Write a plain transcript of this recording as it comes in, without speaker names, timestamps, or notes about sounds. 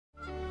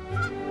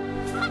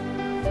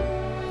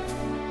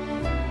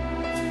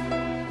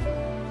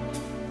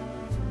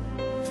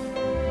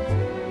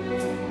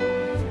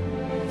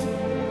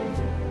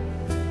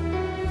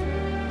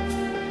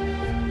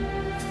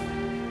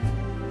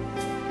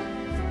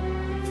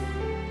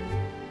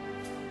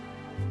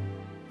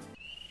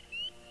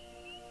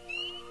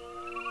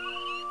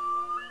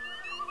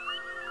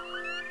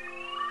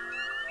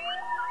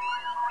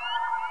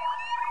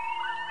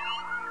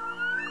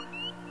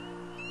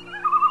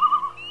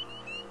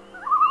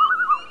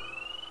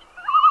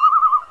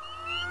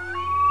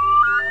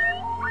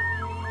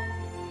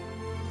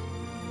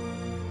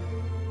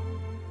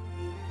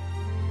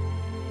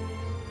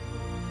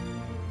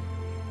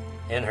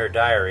in her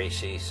diary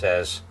she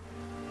says,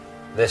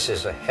 "This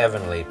is a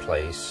heavenly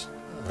place,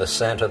 the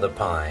scent of the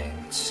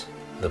pines,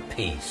 the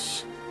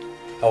peace."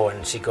 Oh,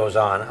 and she goes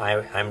on,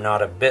 I'm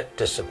not a bit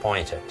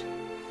disappointed.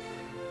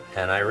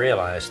 And I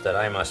realized that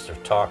I must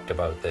have talked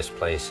about this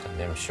place,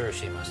 and I'm sure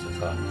she must have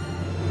thought,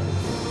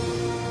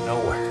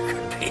 nowhere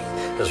could be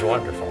as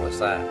wonderful as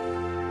that.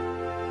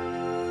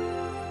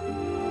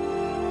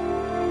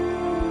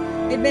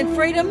 It meant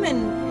freedom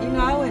and,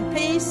 and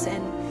peace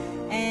and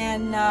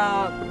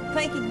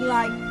thinking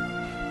like,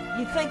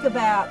 you think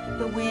about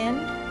the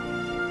wind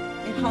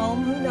at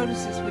home. Who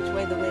notices which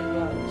way the wind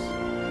blows?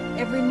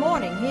 Every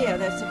morning here,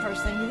 that's the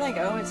first thing you think,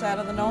 oh, it's out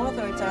of the north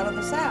or it's out of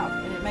the south,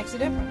 and it makes a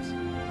difference.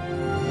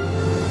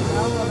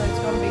 Whether it's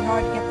going to be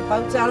hard to get the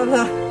boats out of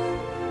the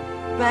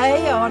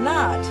bay or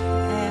not.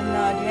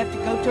 And do you have to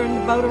go turn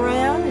the boat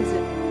around?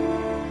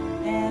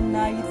 And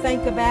you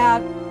think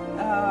about,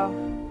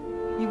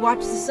 you watch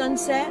the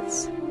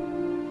sunsets,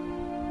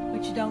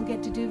 which you don't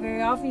get to do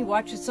very often. You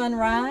watch the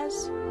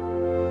sunrise.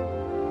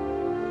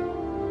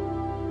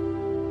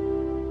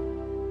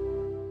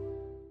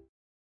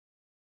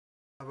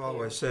 I've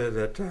always said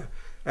that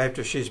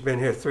after she's been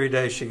here 3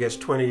 days, she gets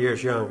 20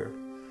 years younger.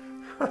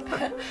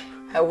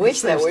 I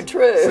wish that were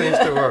true. Seems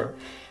to work.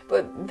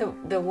 But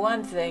the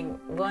one thing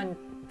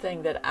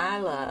that I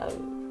love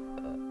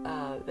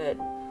that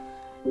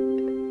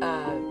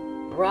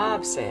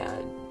Rob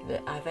said,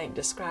 that I think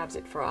describes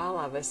it for all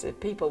of us, that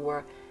people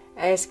were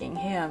asking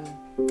him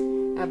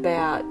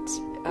about,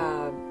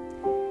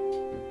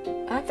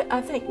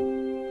 I think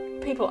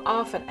people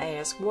often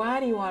ask, why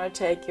do you want to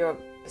take your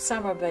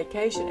summer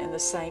vacation in the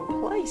same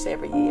place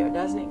every year?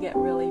 Doesn't it get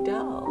really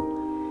dull?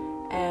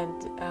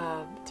 And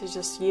to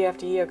just year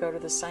after year go to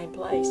the same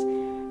place.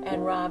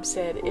 And Rob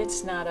said,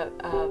 it's not a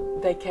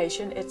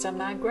vacation, it's a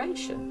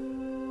migration.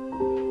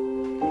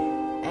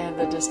 And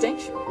the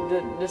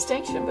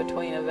distinction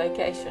between a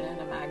vacation and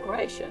a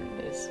migration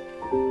is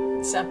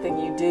something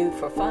you do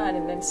for fun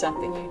and then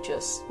something you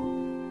just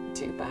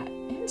do by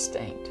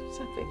instinct,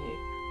 something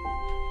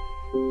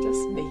you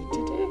just need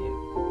to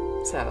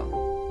do. So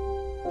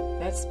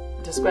that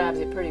describes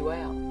it pretty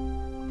well.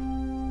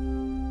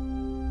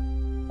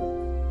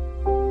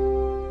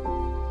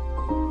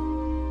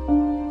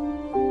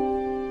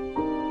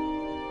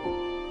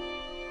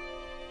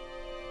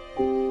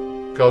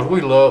 Because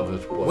we love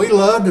this place. We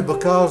loved it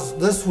because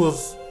this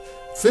was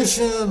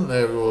fishing.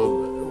 It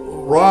was,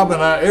 Rob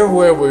and I,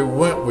 everywhere we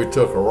went, we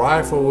took a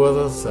rifle with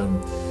us,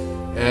 and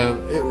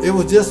it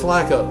was just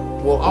like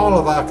all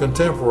of our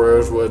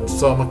contemporaries were at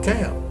summer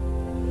camp.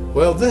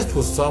 Well, this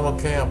was summer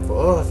camp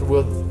for us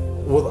with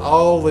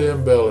all the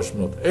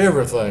embellishment,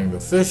 everything, the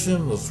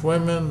fishing, the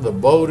swimming, the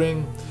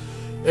boating,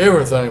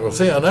 everything. Well,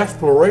 see, an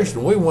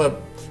exploration, we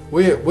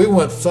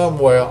went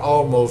somewhere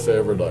almost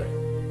every day,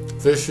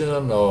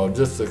 fishing or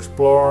just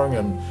exploring,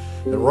 and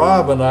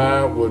Rob and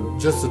I would,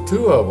 just the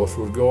two of us,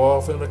 would go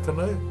off in a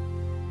canoe.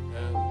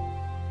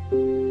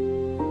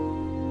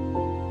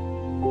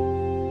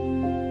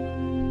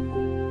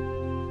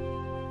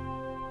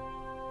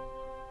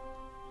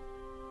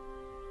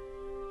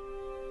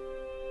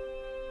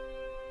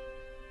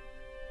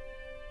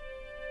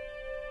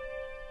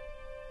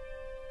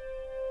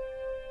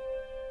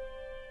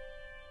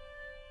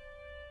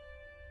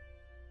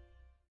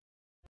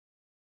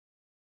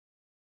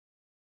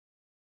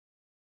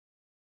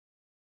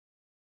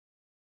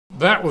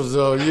 That was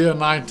the year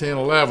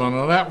 1911,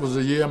 and that was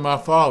the year my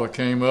father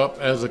came up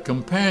as a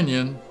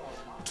companion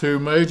to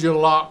Major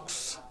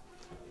Locke's,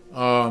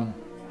 I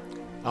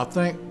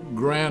think,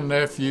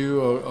 grandnephew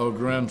or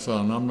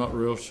grandson, I'm not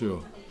real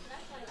sure.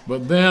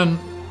 But then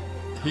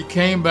he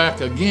came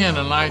back again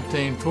in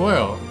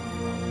 1912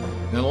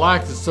 and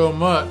liked it so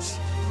much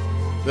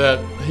that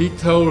he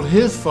told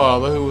his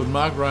father, who was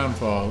my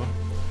grandfather,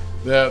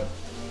 that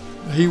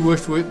he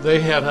wished they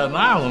had an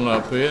island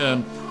up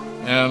here,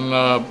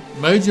 and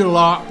Major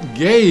Locke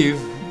gave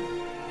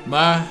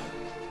my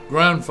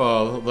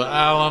grandfather the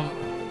island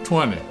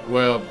 20,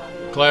 where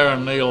Clara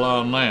and Neil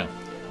are now,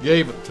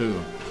 gave it to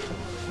him.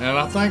 And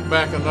I think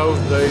back in those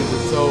days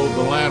it sold,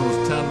 the land was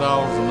 $10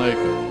 an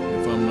acre,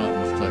 if I'm not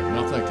mistaken.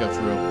 I think that's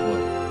real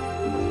close.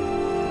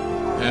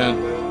 And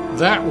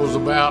that was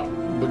about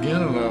the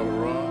beginning of it,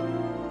 Rob.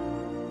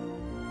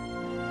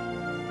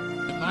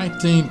 In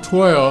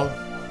 1912,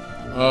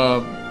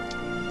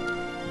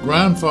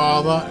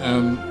 grandfather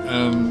and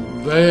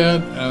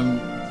Dad and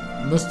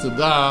Mr.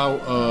 Dye,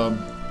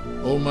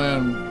 old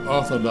man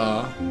Arthur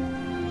Dye,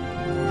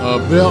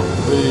 built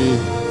the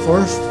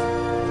first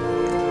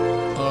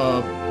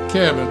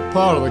cabin,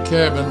 part of the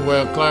cabin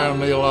where Clara and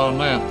Neil are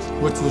now,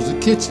 which was the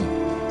kitchen.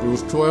 It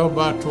was 12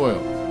 by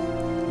 12,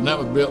 and that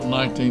was built in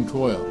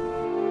 1912.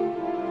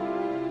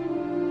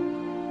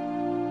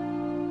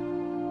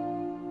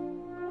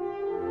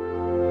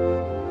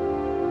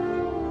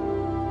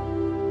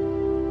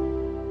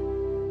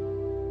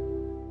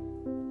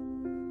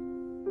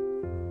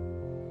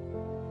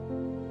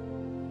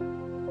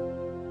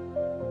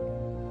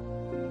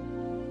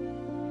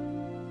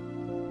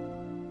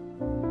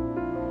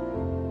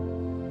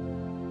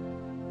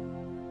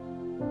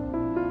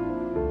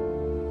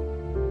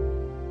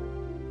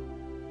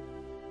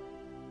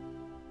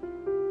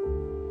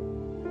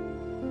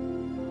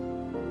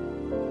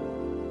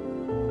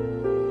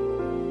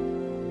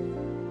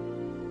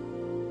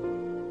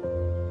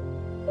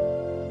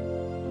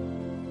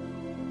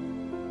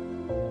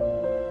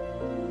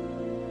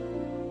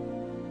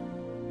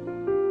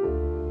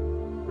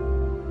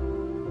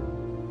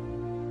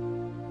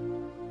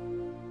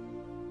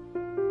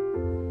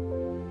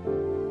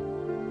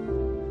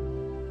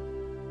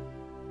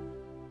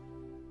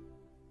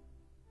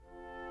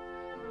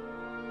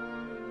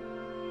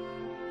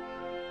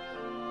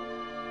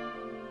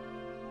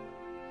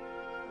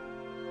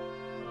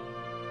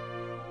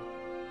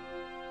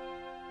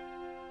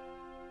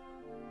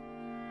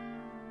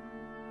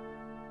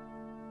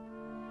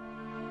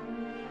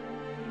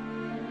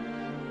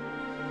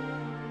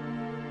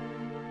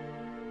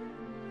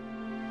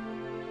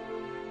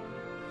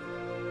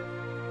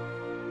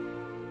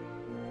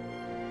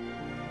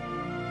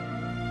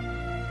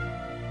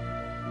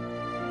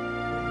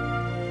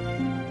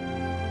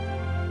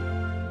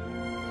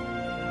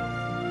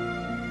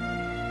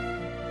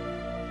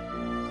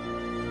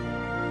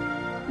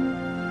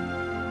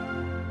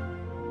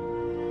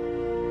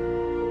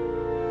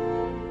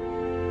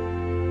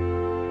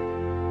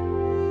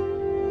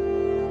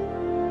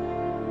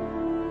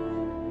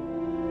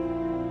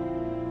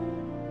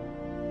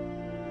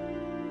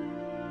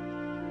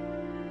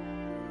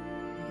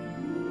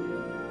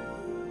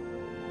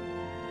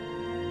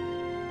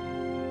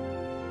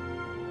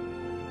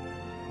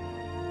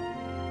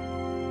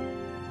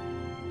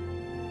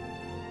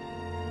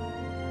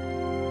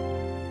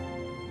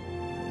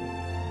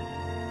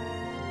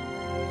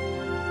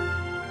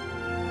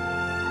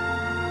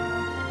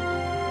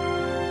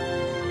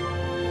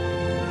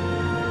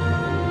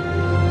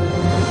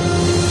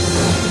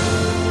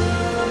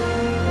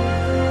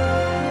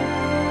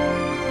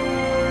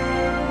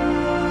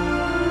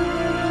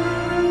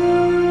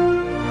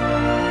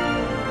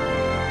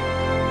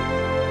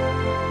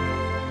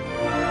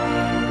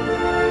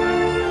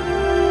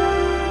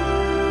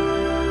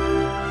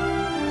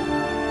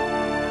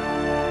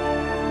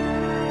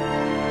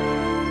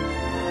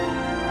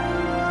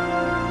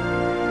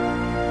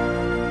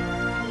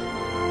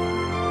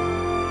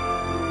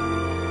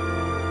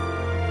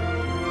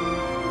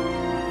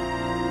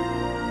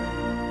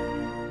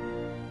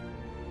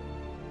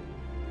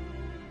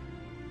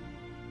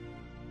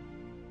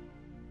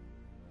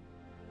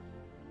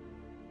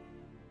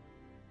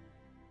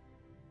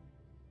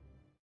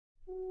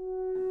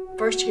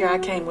 first year I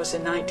came was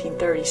in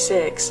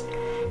 1936,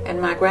 and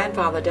my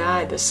grandfather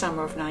died the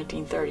summer of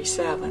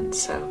 1937,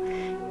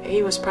 so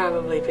he was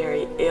probably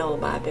very ill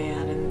by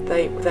then, and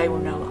they were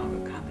no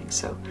longer coming,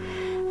 so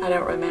I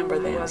don't remember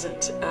them. I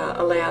wasn't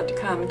allowed to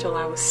come until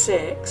I was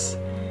 6,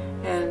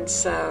 and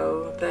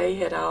so they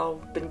had all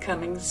been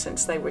coming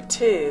since they were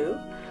 2,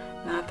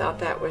 and I thought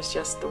that was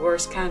just the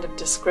worst kind of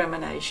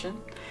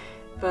discrimination.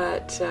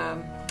 But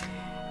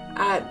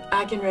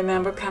I can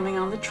remember coming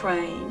on the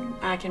train.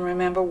 I can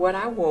remember what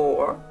I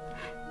wore,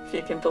 if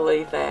you can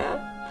believe that.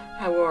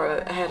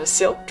 I had a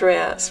silk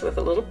dress with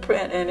a little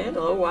print in it, a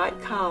little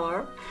white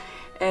collar,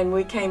 and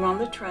we came on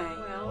the train.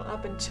 Well,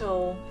 up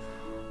until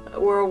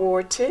World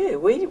War II,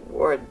 we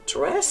were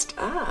dressed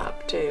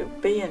up to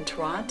be in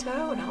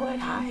Toronto, and all that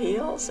high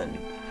heels and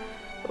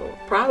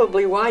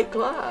probably white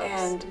gloves.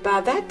 And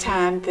by that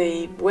time,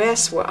 the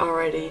Wests were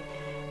already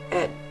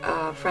at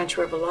French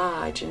River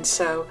Lodge, and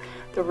so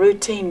the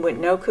routine with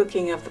no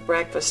cooking of the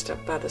breakfast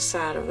up by the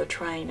side of the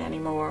train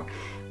anymore.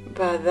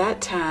 By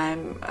that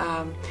time,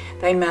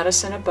 they met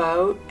us in a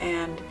boat,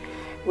 and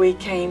we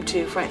came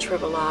to French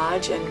River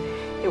Lodge, and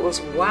it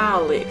was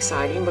wildly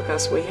exciting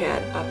because we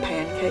had a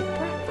pancake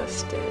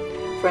breakfast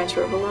at French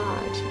River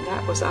Lodge. And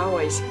that was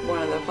always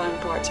one of the fun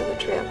parts of the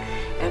trip.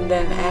 And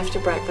then after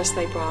breakfast,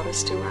 they brought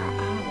us to our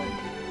island.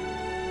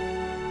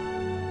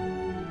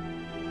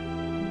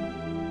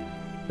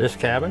 This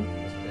cabin,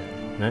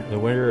 the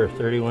winter of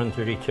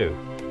 31-32.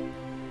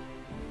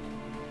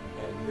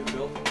 And who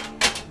built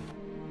it?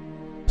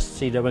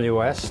 C.W.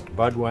 West,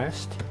 Bud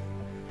West,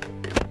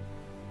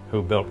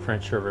 who built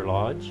French River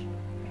Lodge.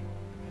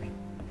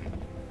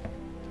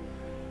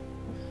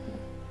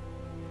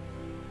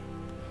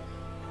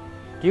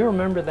 Do you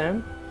remember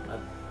them?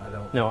 I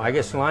don't. No, I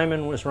guess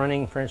Lyman was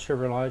running French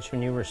River Lodge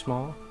when you were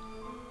small.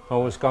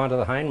 Oh, it was gone to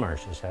the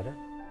Hindmarshes, had it?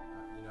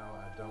 You know,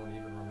 I don't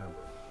even remember.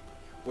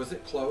 Was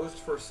it closed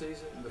for a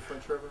season, the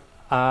French River?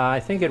 I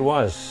think it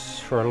was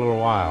for a little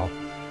while,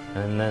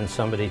 and then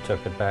somebody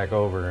took it back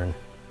over and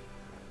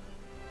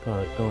got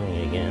it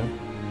going again.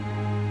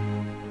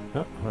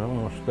 Oh, we're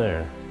almost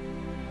there.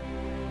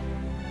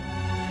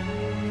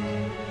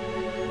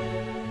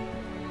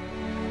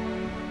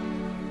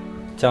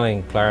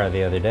 Telling Clara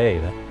the other day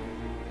that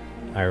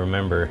I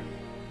remember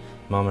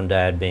Mom and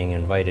Dad being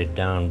invited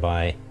down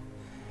by,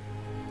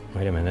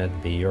 wait a minute,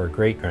 it'd be your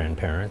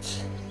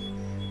great-grandparents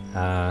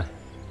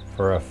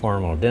for a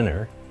formal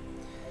dinner.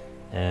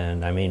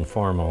 And I mean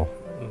formal,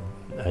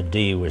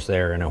 Dee was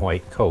there in a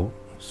white coat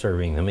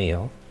serving the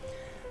meal.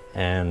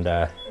 And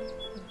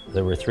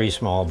there were 3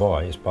 small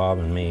boys, Bob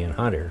and me and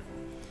Hunter,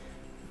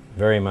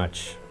 very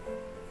much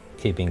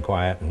keeping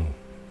quiet and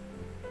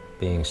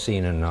being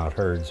seen and not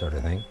heard sort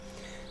of thing.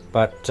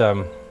 But,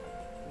 and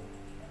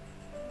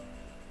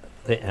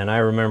I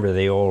remember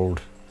the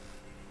old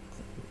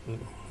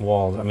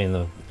walls, I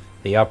mean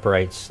the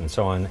uprights and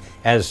so on,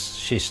 as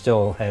she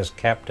still has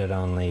kept it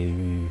on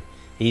the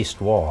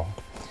east wall.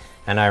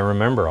 And I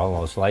remember all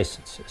those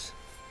licenses.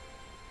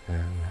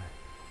 And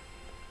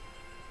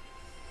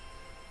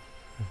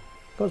it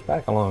goes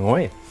back a long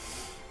way.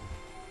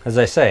 As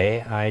I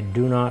say, I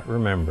do not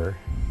remember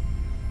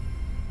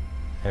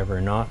ever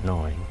not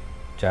knowing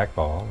Jack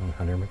Ball and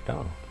Hunter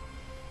McDonald.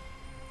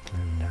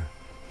 And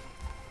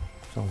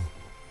so,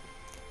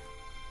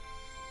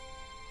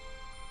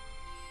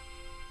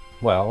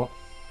 well,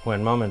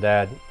 when Mom and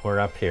Dad were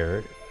up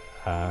here,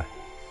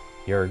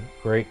 your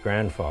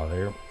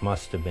great-grandfather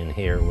must have been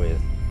here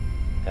with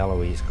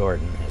Eloise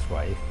Gordon, his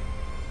wife,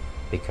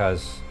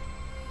 because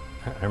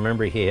I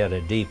remember he had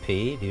a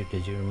DP.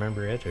 Did you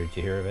remember it, or did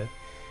you hear of it?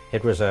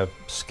 It was a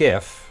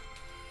skiff,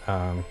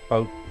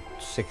 about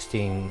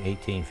 16,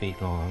 18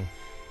 feet long,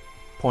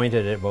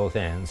 pointed at both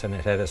ends, and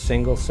it had a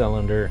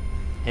single-cylinder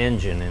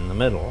engine in the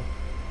middle,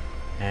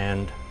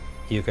 and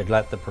you could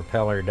let the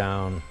propeller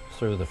down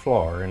through the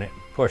floor, and it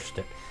pushed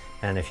it.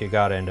 And if you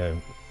got into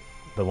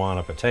the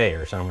Wanapeti Bay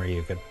or somewhere,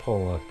 you could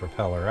pull the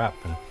propeller up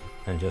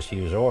and just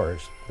use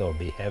oars. They'll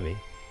be heavy.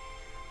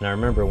 And I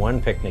remember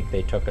one picnic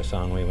they took us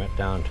on, we went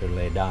down to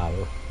Les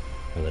Dalles,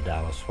 or the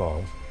Dalles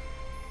Falls,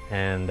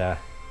 and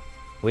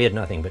we had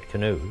nothing but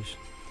canoes.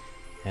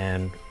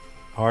 And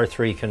our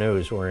 3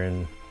 canoes were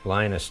in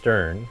line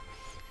astern,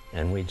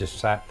 and we just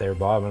sat there,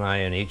 Bob and I,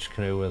 in each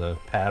canoe with a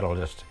paddle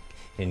just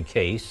in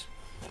case,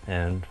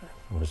 and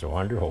it was a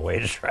wonderful way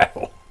to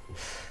travel.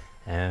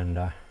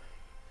 And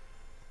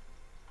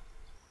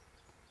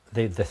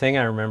the thing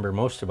I remember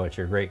most about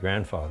your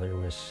great-grandfather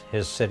was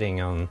his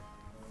sitting on,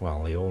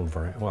 well, the old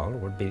veranda. Well, it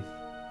would be,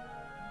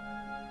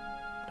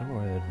 I don't know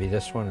whether it would be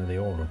this one or the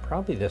old one,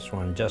 probably this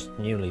one, just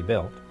newly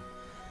built,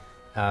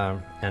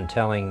 and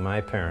telling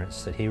my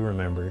parents that he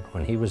remembered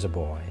when he was a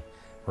boy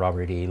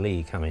Robert E.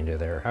 Lee coming to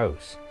their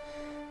house.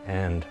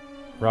 And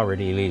Robert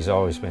E. Lee's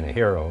always been a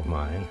hero of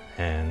mine,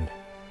 and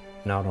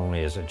not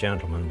only as a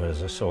gentleman but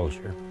as a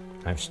soldier.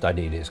 I've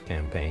studied his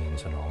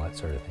campaigns and all that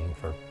sort of thing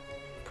for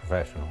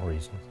professional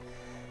reasons.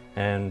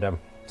 And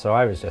so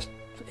I was just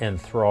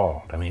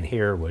enthralled. I mean,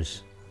 here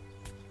was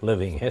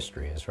living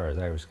history as far as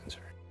I was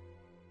concerned.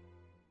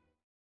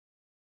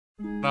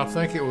 I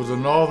think it was the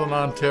Northern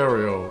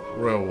Ontario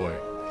Railway,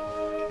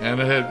 and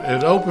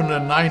it opened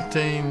in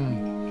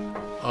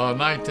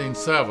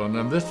 1907,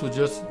 and this was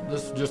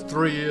just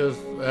 3 years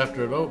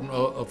after it opened,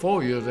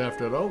 4 years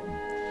after it opened,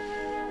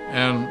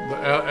 and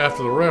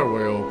after the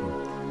railway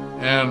opened.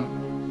 And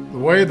the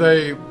way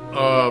they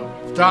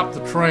stopped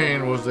the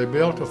train was they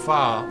built a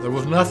fire. There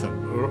was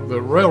nothing,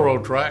 the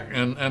railroad track,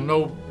 and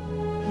no,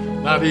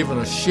 not even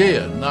a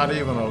shed, not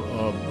even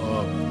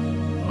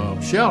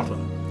a shelter.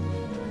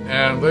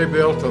 And they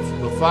built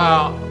the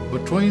fire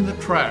between the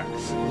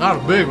tracks, not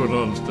a big one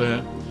to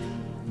understand,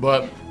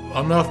 but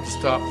enough to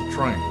stop the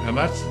train. And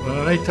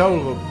they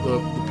told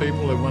the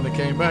people that when they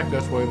came back,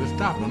 that's the way they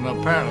stopped. And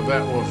apparently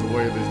that was the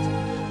way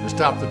they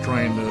stopped the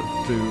train to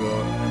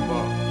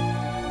embark.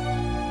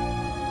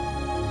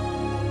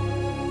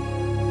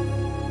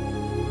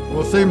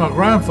 Well, see, my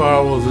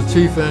grandfather was the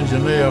chief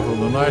engineer for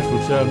the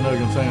Nashville, Chattanooga,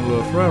 and St.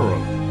 Louis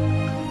Railroad,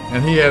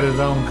 and he had his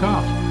own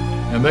car.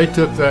 And they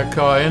took that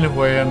car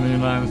anywhere in the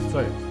United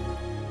States.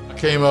 I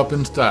came up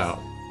in style.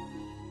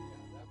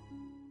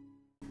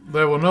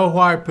 There were no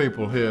white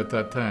people here at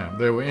that time.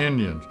 They were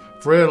Indians.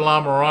 Fred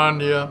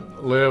Lamorandia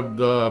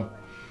lived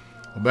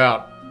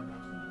about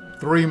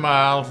 3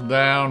 miles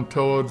down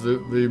towards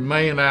the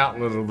main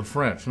outlet of the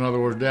French. In other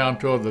words, down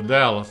toward the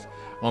Dallas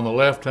on the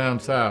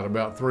left-hand side,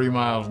 about 3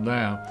 miles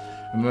down.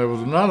 And there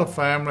was another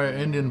family,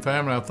 Indian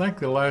family, I think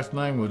the last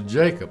name was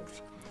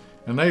Jacobs.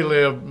 And they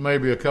lived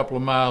maybe a couple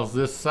of miles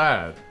this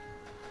side,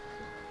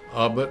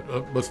 but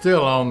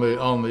still on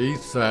the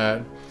east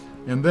side.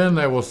 And then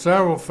there were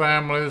several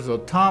families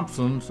of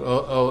Thompsons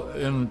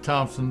in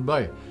Thompson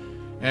Bay.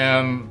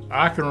 And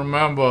I can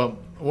remember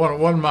one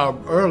of my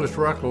earliest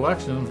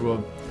recollections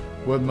was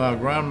with my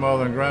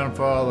grandmother and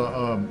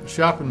grandfather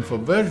shopping for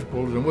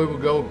vegetables, and we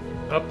would go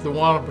up the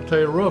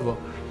Wanapeti River,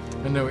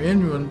 and there were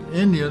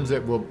Indians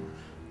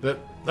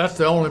that's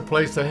the only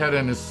place they had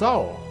any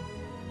soil.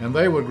 And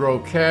they would grow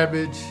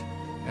cabbage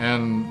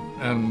and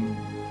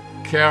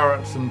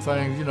carrots and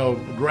things, you know,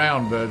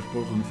 ground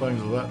vegetables and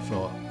things of that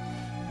sort.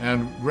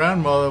 And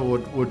grandmother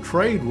would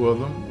trade with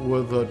them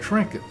with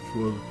trinkets,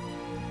 with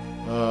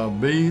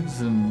beads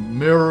and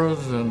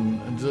mirrors,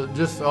 and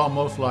just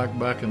almost like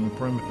back in the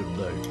primitive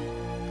days.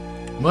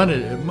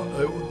 Money,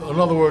 in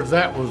other words,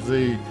 that was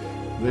the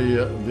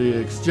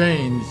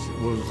exchange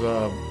was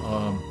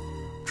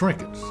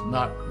trinkets,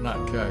 not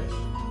cash.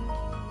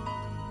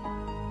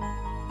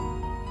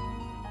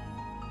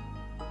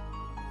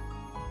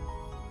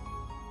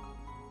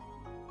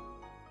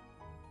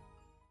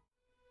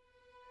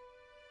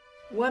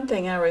 One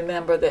thing I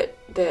remember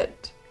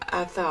that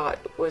I thought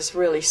was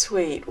really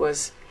sweet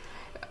was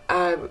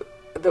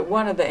that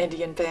one of the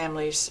Indian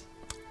families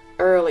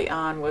early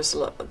on was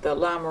the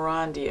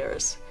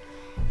Lamorandiers,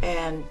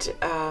 and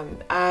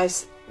I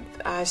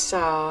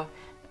saw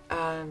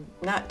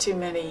not too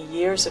many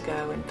years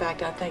ago, in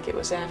fact I think it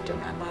was after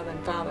my mother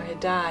and father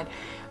had died,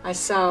 I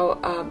saw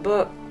a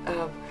book,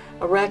 a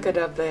record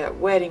of their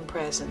wedding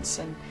presents,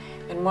 and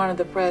one of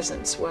the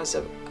presents was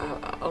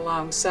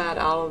alongside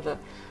all of the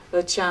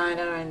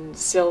china and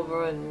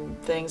silver and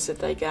things that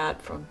they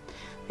got from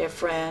their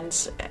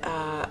friends.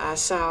 I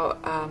saw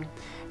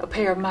a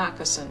pair of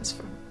moccasins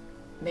from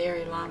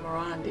Mary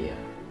Lamorandia.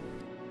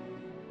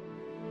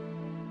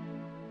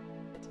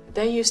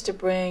 They used to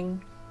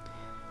bring,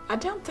 I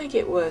don't think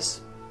it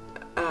was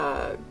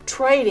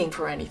trading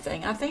for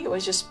anything, I think it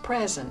was just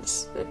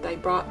presents that they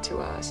brought to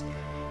us.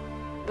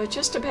 But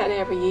just about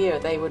every year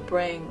they would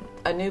bring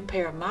a new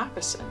pair of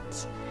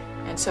moccasins,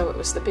 and so it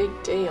was the big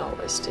deal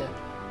as to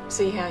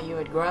see how you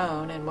had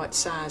grown and what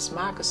size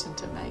moccasin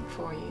to make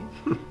for you.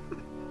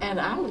 And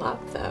I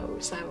loved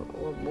those. I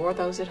wore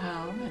those at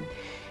home.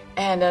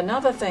 And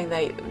another thing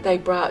they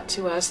brought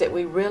to us that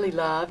we really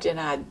loved, and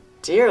I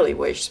dearly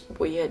wish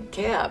we had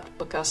kept,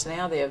 because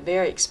now they're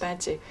very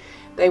expensive.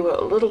 They were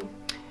little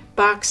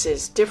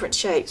boxes, different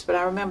shapes, but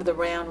I remember the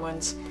round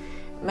ones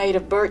made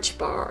of birch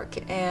bark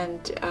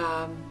and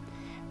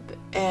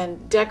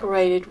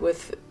decorated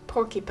with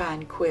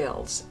porcupine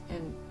quills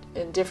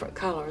in different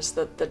colors,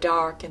 the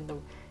dark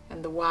and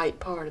the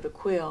white part of the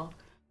quill.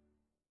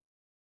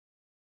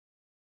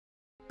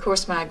 Of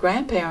course, my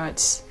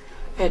grandparents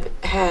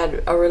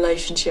had a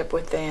relationship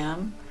with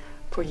them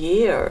for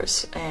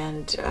years,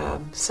 and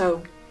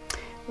so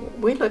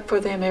we looked for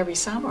them every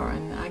summer,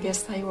 and I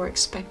guess they were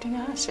expecting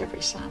us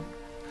every summer.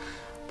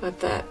 But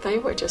that they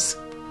were just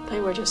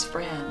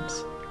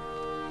friends.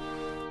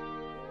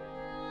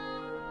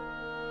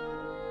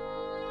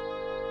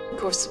 Of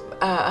course,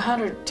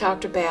 Hunter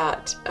talked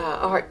about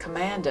Art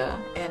Commander,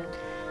 and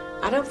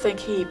I don't think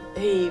he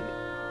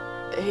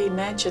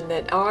mentioned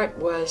that Art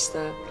was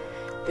the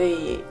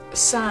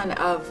son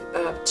of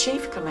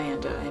Chief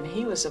Commander, and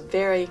he was a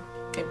very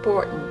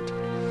important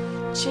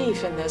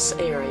chief in this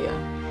area,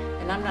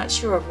 and I'm not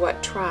sure of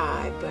what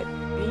tribe, but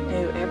he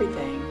knew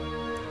everything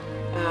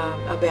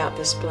about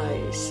this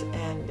place.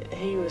 And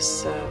he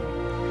was,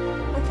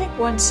 I think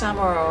one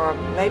summer, or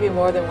maybe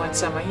more than one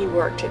summer, he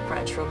worked at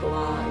French River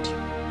Lodge.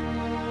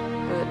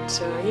 But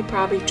he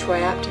probably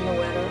trapped in the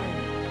winter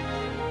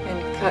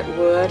and cut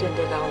wood and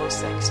did all those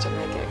things to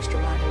make extra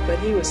money. But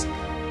he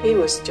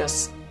was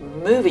just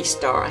movie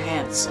star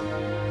handsome.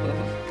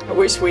 I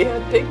wish we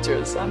had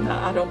pictures.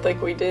 I don't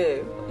think we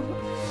do.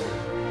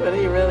 But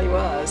he really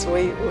was.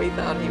 We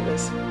thought he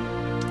was.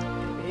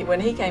 When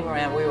he came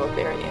around, we were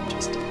very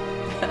interested.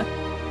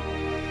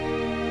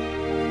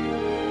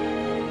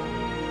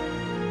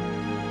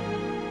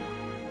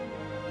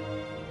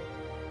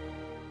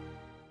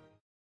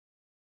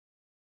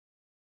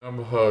 I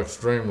remember her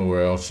extremely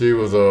well. She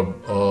was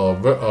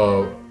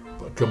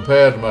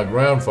compared to my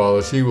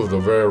grandfather, she was a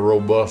very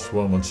robust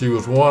woman. She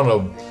was one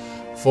of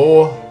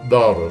 4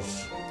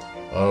 daughters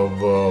of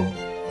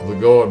the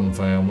Gordon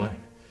family.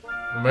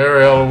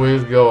 Mary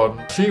Eloise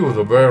Gordon. She was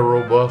a very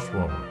robust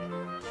woman.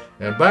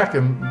 And back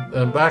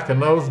in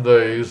those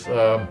days,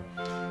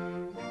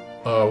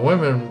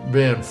 women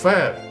being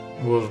fat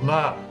was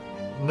not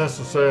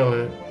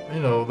necessarily,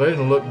 they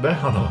didn't look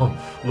down on,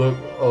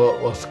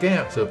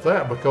 askance at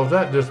that, because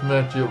that just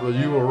meant you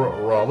were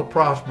rather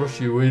prosperous.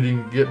 You were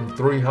getting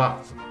 3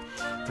 hops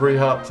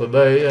a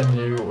day, and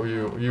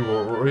you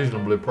were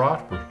reasonably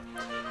prosperous.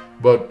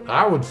 But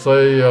I would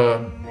say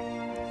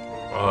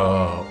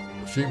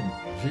she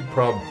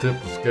probably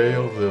tipped the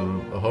scales at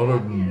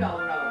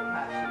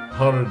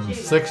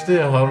 160,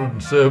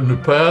 170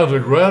 pounds. Her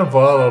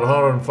grandfather at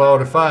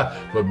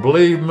 145. But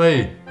believe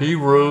me, he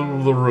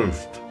ruled the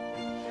roost.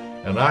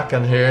 And I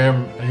can hear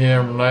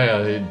him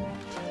now.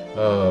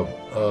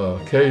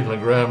 Occasionally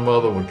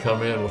grandmother would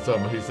come in with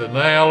something. He said,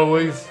 "Now,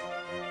 Eloise,"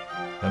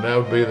 and that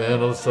would be the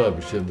end of the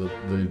subject.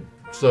 The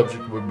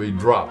subject would be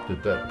dropped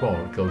at that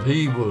point, because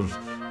he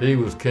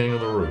was king of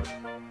the roost,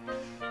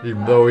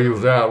 even though he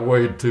was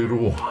outweighed 2 to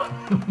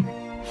 1.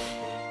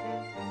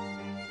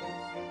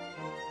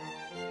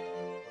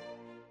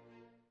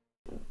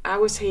 I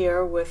was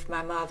here with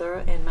my mother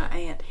and my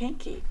Aunt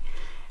Hinky,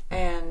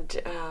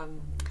 and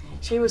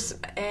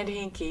Aunt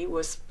Hinky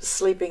was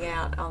sleeping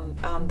out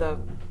on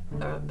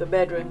the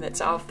bedroom that's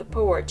off the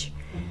porch,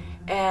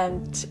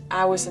 and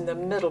I was in the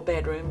middle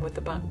bedroom with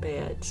the bunk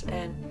beds,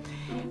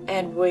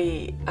 and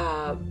we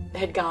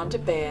had gone to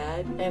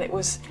bed, and it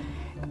was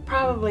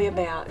probably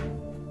about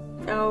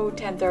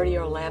 10:30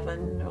 or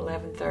 11 or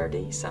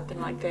 11:30, something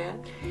like that,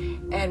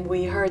 and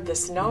we heard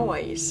this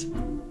noise.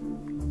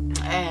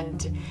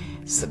 And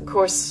so, of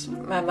course,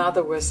 my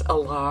mother was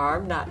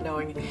alarmed, not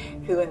knowing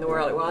who in the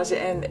world it was,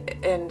 and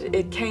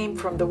it came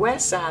from the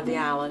west side of the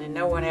island, and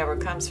no one ever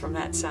comes from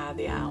that side of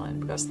the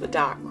island, because the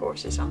dock, of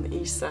course, is on the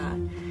east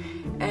side.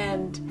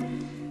 And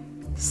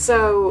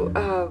so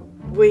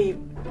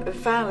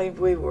finally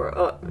we were,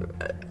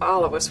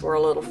 all of us were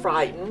a little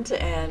frightened,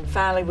 and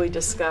finally we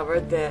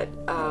discovered that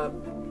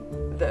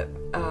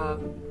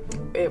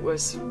it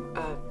was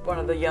one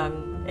of the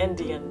young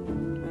Indian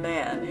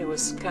man who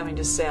was coming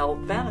to sell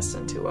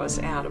venison to us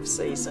out of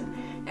season,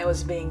 and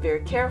was being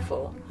very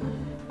careful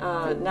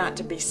not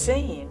to be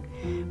seen.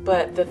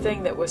 But the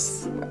thing that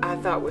I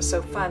thought was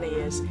so funny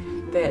is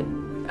that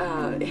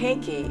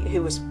Hinky,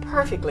 who was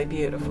perfectly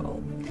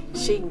beautiful,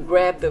 she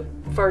grabbed the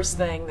first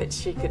thing that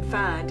she could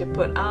find to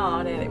put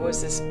on, and it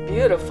was this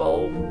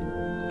beautiful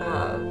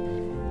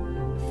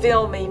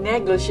filmy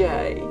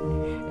negligee.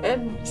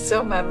 And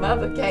so my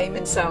mother came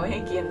and saw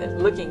Hinky, and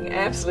then looking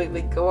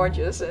absolutely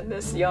gorgeous, and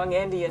this young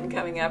Indian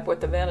coming up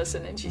with the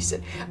venison, and she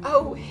said,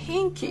 "Oh,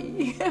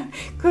 Hinky,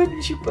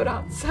 couldn't you put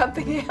on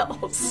something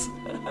else?"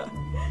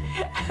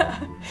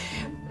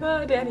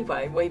 But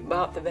anyway, we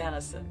bought the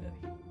venison.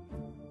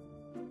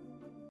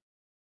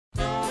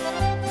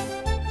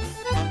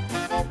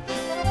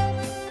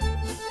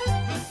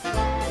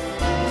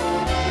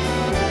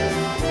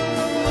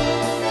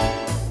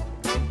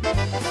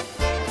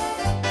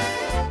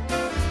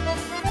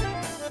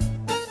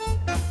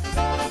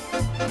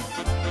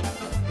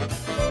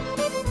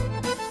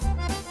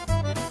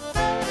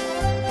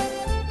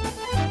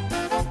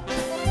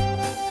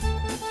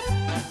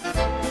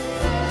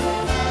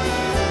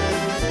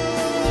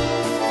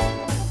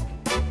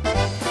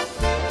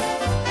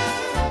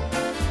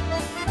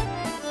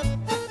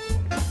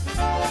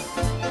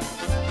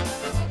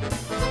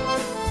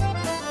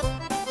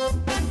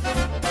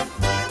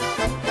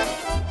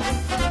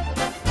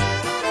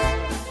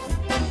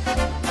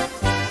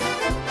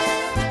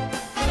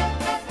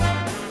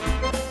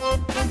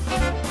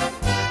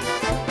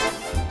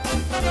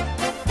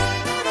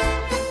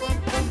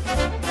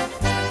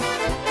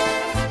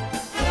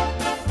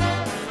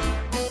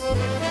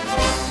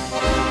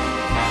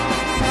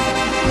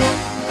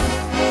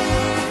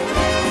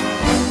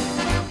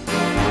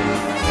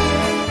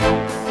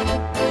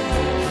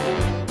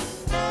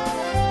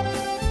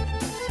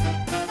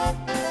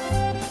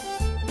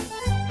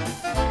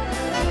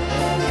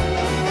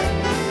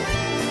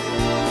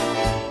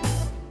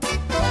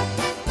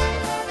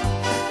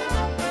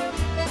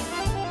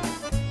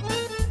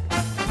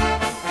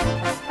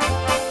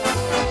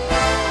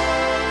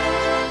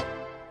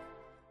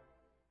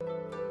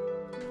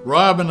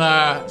 Rob and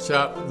I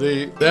shot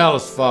the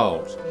Dallas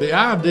Falls. The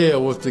idea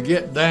was to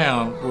get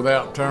down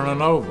without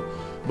turning over.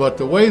 But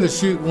the way the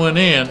chute went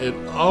in, it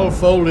all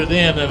folded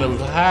in, and it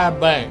was a high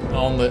bank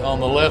on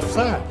the left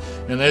side.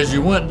 And as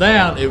you went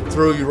down, it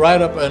threw you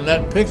right up, and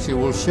that picture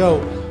will show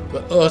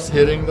us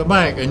hitting the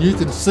bank. And you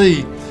can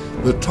see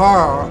the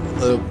tar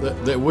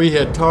that we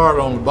had tarred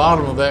on the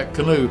bottom of that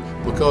canoe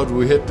because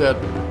we hit that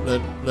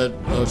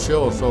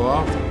shore so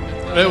often.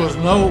 There was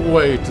no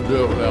way to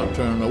do it without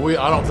turning over.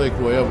 I don't think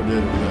we ever did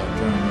it without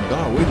turning over.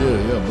 Oh, we did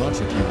it, yeah, a bunch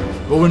of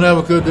times. But we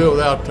never could do it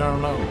without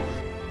turning over.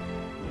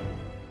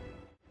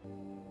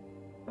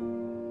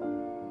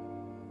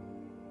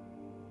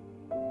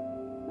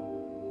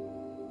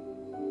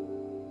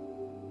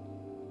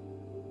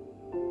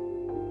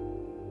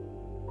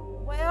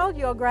 Well,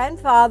 your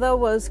grandfather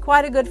was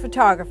quite a good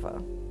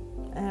photographer,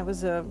 and it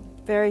was a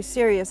very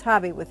serious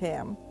hobby with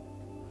him.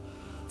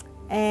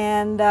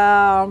 And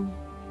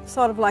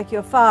sort of like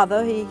your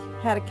father, he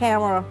had a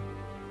camera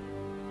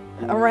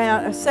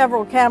around,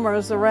 several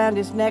cameras around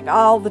his neck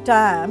all the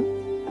time.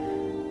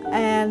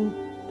 And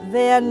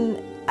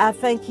then I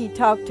think he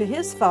talked to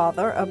his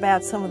father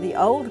about some of the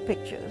old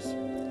pictures.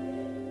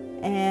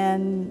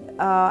 And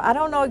I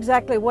don't know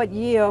exactly what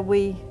year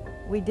we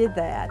did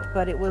that,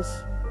 but it was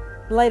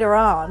later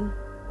on.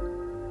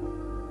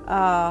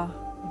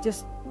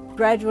 Just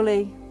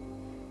gradually,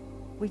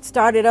 we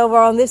started over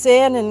on this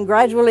end and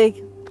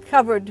gradually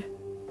covered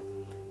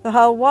the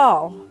whole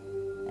wall.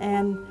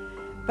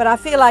 But I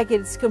feel like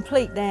it's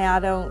complete now. I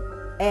don't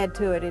add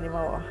to it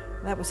anymore.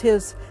 That was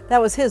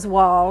his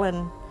wall,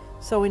 and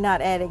so we're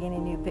not adding any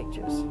new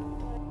pictures.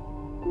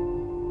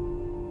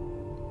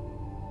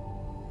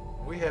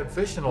 We had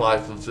fishing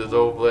licenses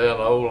over there in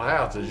the old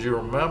house, as you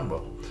remember.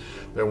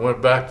 They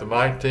went back to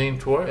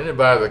 1912.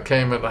 Anybody that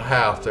came in the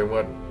house, they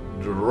went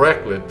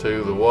directly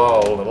to the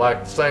wall,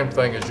 like the same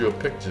thing as your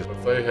pictures.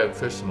 If they had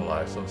fishing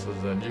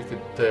licenses, and you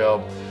could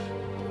tell,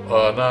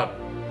 not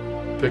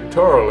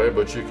pictorially,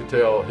 but you could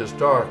tell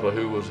historically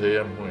who was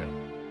here and when.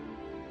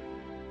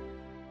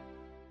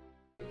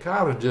 The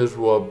cottages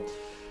were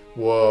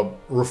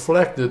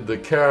reflected the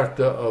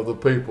character of the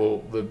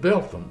people that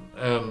built them.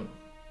 And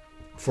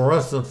for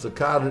instance,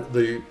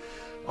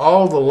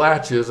 all the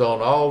latches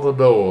on all the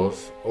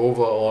doors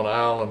over on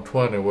Island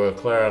 20, where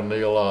Claire and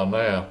Neil are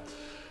now,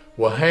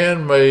 were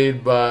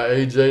handmade by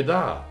A.J.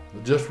 Dye,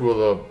 just with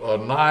a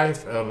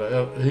knife,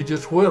 and he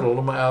just whittled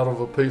them out of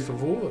a piece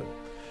of wood.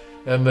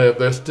 And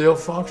they're still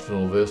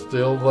functional. They're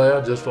still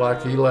there, just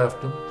like he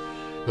left them.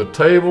 The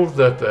tables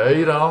that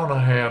they ate on are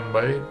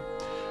handmade.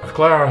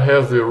 Clara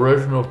has the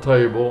original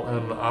table,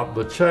 and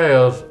the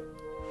chairs,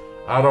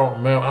 I don't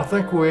remember. I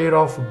think we ate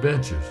off of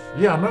benches.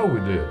 Yeah, I know we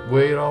did.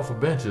 We ate off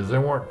of benches. They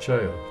weren't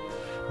chairs.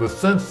 But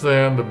since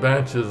then, the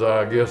benches,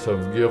 I guess,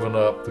 have given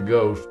up the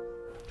ghost,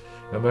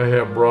 and they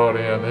have brought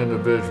in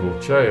individual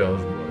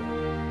chairs.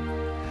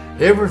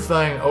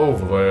 Everything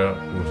over there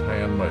was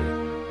handmade.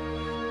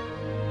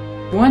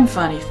 One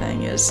funny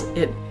thing is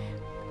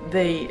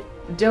the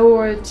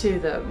door to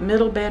the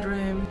middle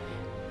bedroom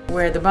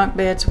where the bunk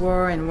beds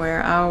were and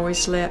where I always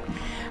slept,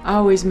 I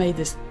always made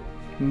this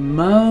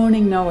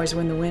moaning noise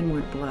when the wind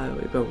would blow.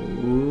 It would go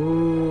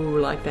ooh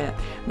like that.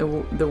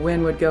 The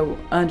wind would go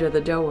under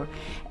the door,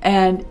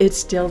 and it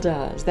still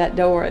does. That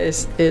door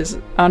is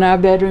on our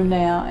bedroom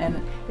now,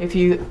 and if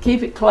you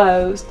keep it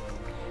closed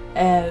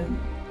and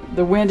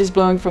the wind is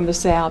blowing from the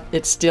south,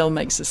 it still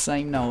makes the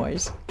same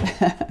noise.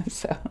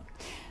 So.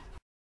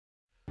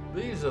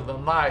 These are the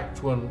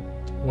nights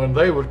when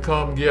they would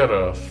come get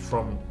us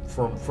from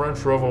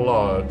French River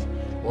Lodge.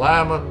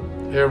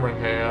 Lyman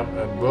Everingham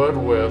and Bud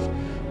West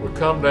would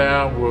come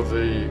down with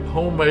the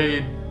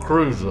homemade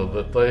cruiser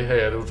that they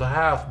had. It was a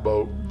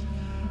houseboat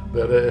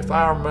that, if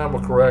I remember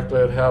correctly,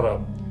 it had a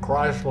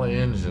Chrysler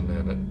engine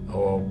in it,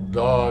 or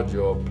Dodge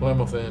or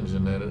Plymouth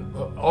engine in it,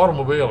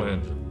 automobile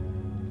engine.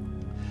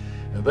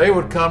 And they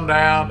would come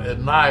down at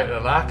night,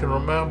 and I can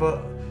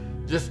remember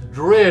just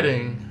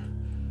dreading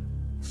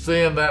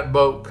seeing that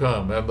boat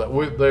come. And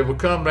they would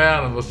come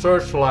down, and the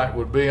searchlight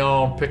would be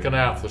on picking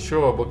out the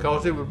shore,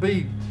 because it would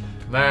be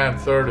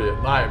 9:30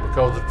 at night,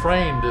 because the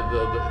train,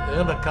 the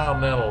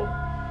Intercontinental,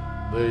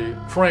 the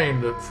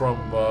train that from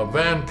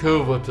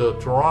Vancouver to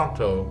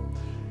Toronto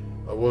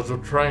was a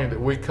train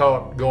that we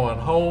caught going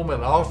home,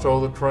 and also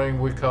the train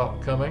we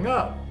caught coming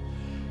up.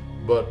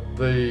 But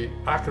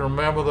I can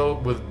remember though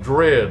with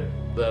dread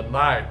that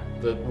night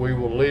that we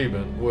were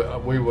leaving.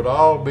 We would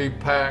all be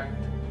packed,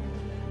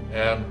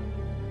 and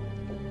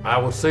I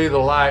would see the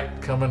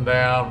light coming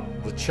down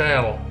the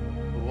channel,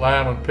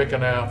 Lyman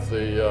picking out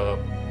the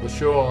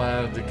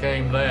shoreline as it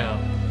came down.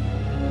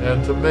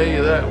 And to me,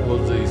 that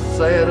was the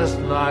saddest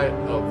night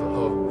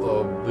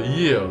of the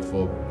year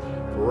for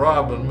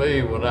Rob and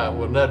me, when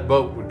that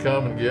boat would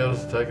come and get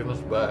us, taking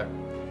us back.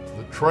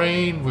 The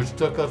train which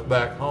took us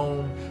back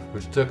home,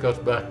 which took us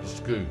back to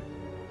school.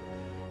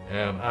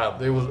 And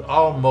it was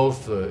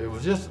almost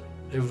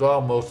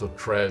a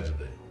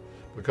tragedy,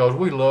 because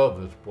we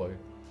loved this place.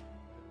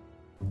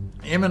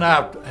 Him and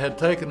I had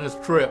taken this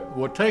trip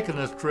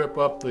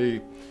up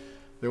the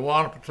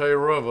Wanapeti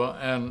River,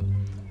 and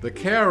the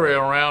carry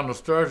around the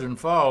Sturgeon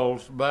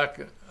Falls back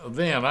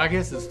then, I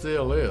guess it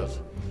still is,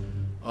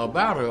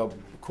 about a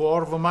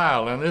quarter of a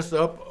mile, and it's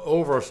up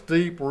over a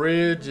steep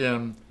ridge,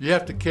 and you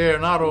have to carry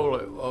not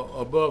only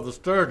above the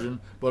sturgeon,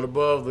 but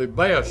above the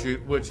bear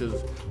chute, which is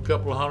a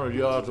couple of 100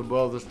 yards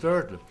above the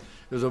sturgeon.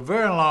 It was a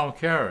very long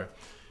carry.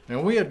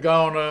 And we had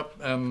gone up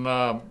and,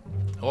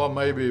 or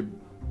maybe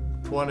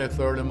 20,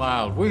 30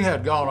 miles. We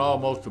had gone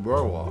almost to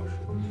Burwash.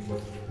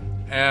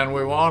 And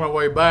we were on our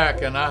way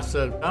back, and I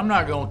said, I'm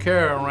not going to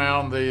carry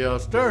around the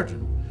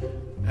sturgeon.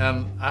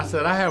 And I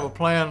said, I have a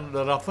plan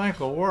that I think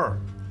will work.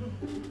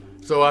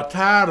 So I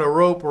tied a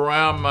rope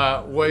around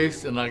my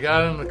waist, and I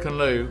got in the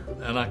canoe,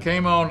 and I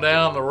came on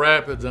down the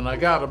rapids, and I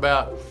got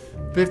about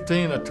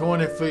 15 or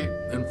 20 feet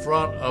in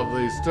front of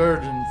the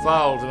Sturgeon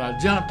Falls, and I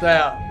jumped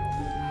out,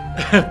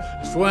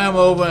 swam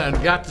over,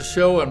 and got to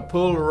shore and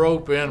pulled the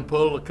rope in,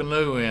 pulled the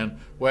canoe in,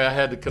 where I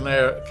had to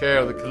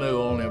carry the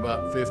canoe only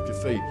about 50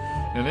 feet.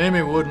 And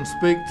Emmy wouldn't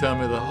speak to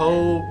me the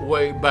whole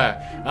way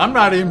back. I'm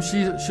not even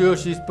sure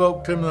she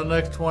spoke to me the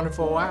next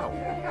 24 hours.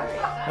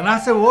 And I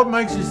said, well, what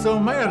makes you so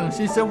mad? And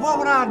she said, what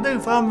would I do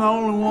if I'm the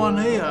only one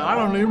here? I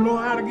don't even know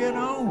how to get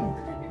home.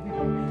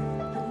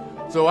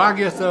 So I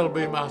guess that'll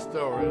be my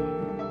story.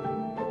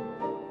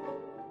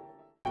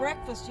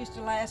 Breakfast used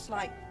to last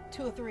like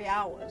 2 or 3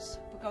 hours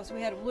because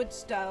we had a wood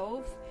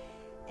stove,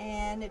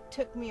 and it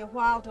took me a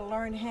while to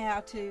learn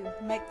how to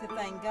make the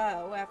thing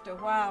go. After a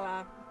while,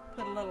 I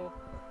put a little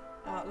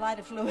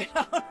lighter fluid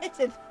on it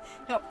and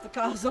helped the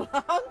cause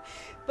along.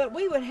 But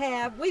we would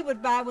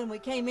buy, when we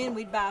came in,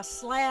 we'd buy a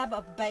slab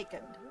of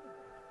bacon,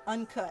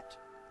 uncut,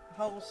 a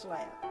whole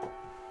slab.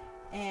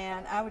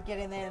 And I would get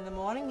in there in the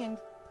morning and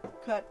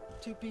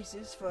cut 2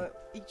 pieces for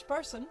each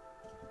person.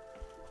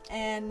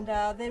 And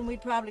then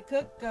we'd probably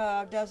cook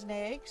a dozen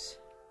eggs.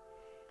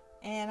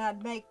 And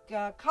I'd make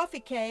coffee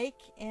cake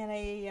in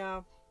a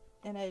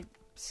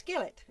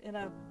skillet, in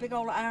a big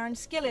old iron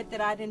skillet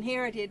that I'd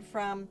inherited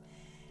from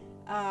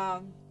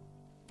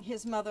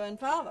his mother and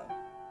father.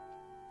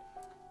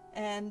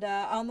 And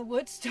on the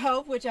wood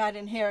stove, which I'd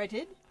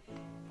inherited.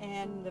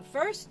 And the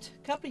first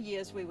couple of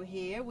years we were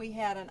here, we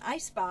had an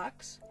ice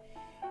box,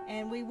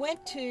 and we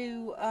went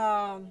to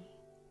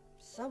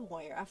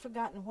somewhere, I've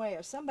forgotten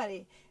where.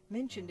 Somebody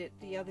mentioned it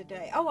the other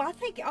day. I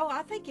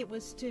think it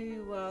was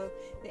to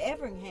the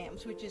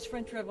Everinghams, which is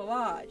French River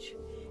Lodge,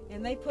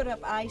 and they put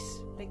up ice.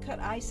 They cut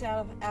ice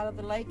out of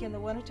the lake in the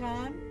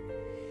wintertime,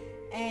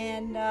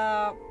 and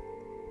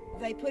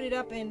they put it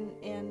up in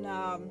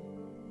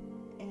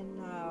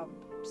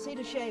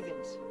cedar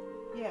shavings,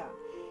 yeah.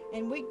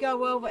 And we'd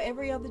go over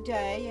every other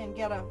day and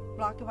get a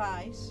block of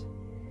ice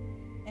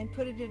and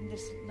put it in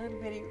this little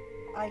bitty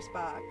ice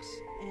box.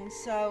 And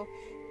so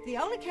the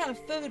only kind of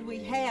food we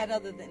had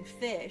other than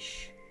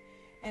fish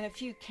and a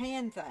few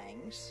canned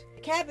things,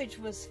 cabbage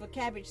was for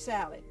cabbage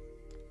salad.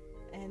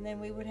 And then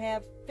we would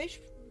have fish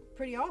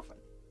pretty often.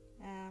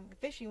 The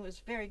fishing was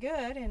very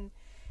good, and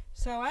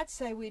so I'd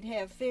say we'd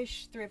have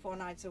fish 3 or 4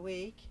 nights a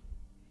week.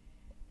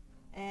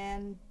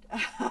 And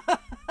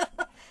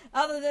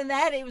other than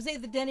that, it was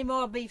either Denny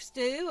Moore beef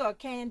stew or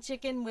canned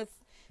chicken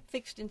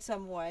fixed in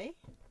some way.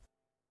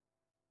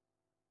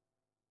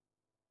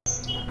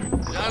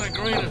 Johnny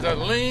Green is a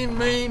lean,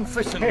 mean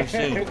fishing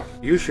machine.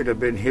 You should have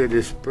been here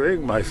this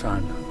spring, my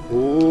son.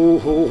 Ooh,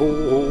 ho,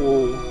 ho, ho,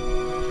 ho.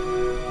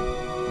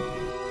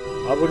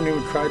 I wouldn't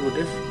even try with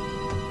this.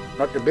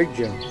 Not the big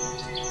gin.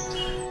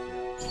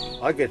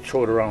 I get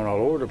towed around all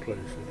over the place.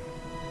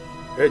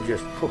 It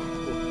just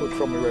would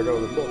throw me right out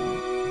of the boat.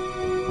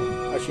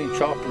 I seen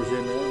choppers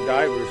in there,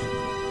 divers.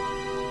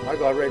 I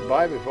got right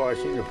by before I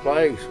seen the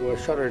flag, so I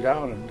shut her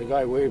down, and the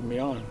guy waved me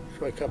on,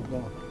 so I kept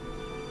going.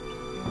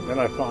 Then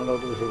I found out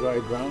there was a guy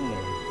drowned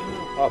there,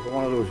 off of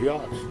one of those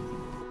yachts.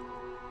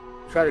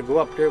 Tried to go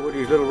up there with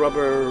his little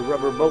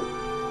rubber boat.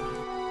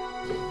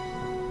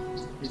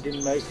 He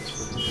didn't make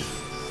it.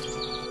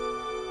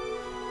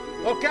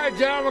 Okay,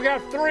 John, we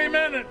got 3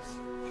 minutes.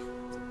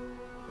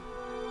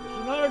 It's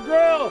another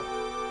drill.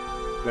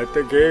 Let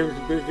the games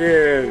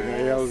begin.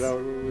 I yelled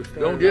out.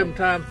 Don't give them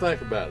time to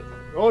think about it.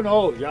 Oh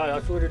no, yeah,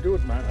 that's the way to do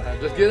it, man.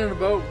 Just get in the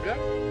boat and go.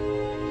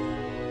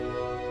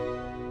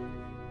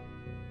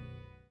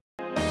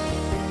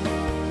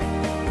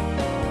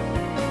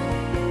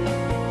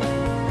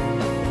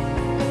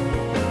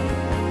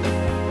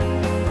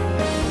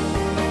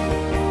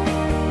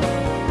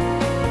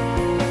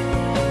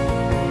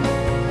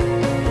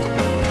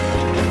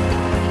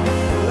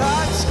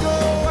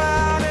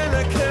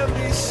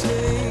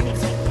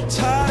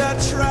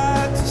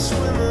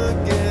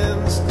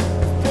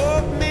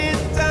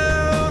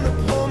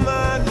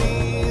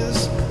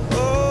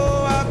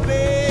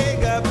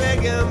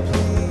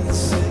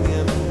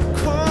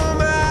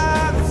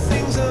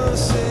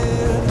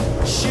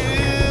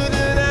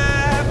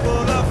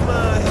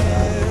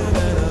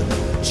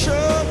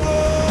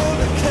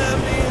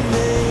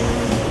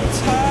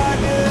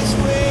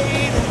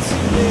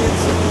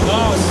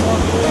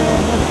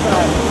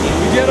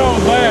 Get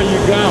on there, you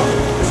got it.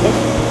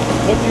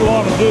 What you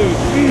want to do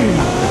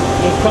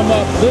is come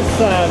up this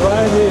side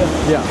right here.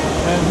 Yeah.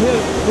 And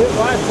hit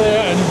right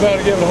there, and you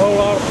better give it a whole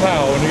lot of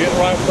power when you get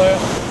right there.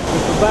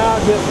 If the bow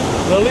gets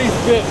the least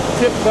bit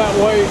tipped that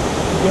way,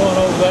 you're going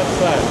over that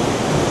side.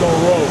 It's going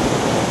to roll.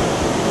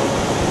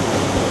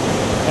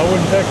 I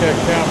wouldn't take that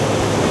camera.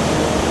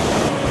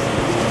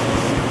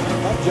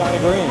 That's Johnny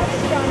Green.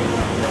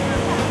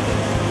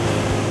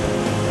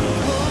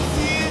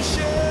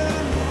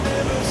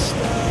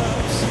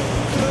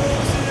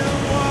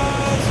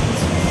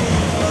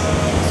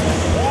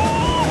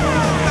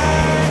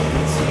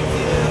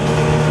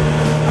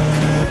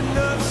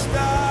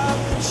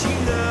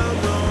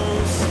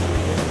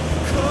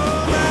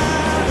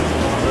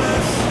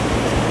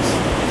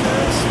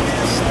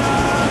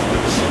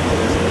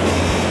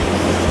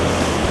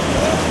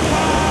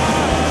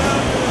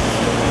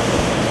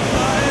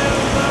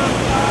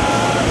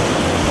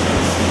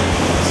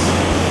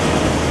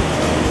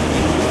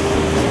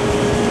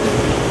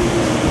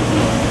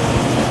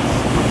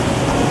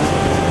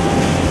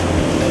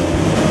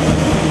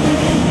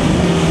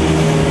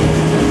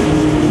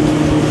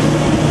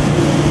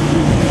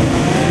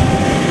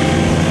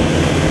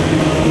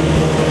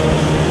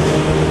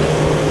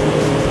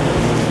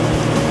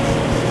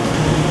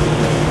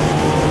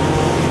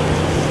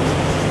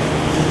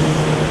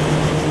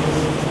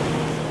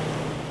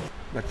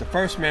 But the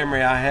first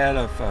memory I had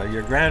of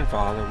your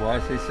grandfather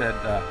was, he said,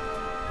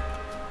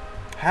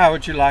 how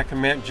would you like a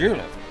mint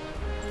julep?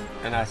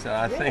 And I said,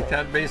 I think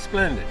that'd be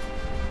splendid.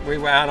 We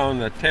were out on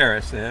the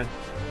terrace then,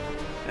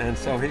 and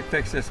so he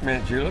fixed this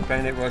mint julep,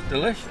 and it was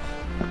delicious.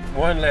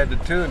 1 led to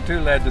 2, and 2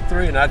 led to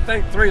 3, and I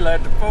think 3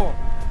 led to 4.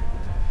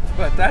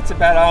 But that's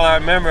about all I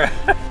remember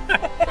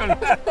from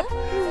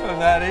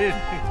that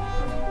evening.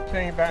 The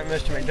thing about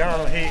Mr.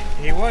 McDonald,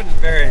 he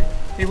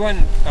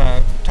wasn't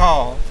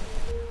tall,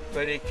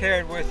 but he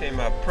carried with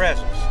him a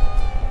presence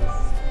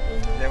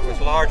that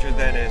was larger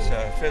than his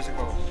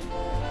physical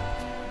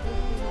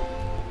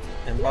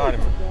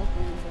embodiment.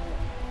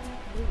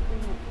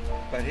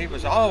 But he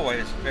was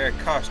always very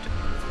caustic,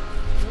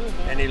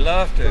 and he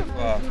loved to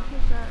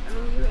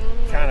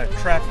kind of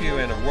trap you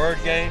in a word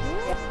game.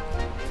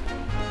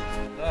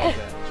 Loved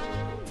that.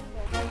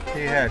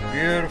 He had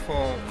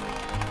beautiful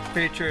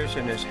features,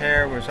 and his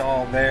hair was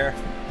all there,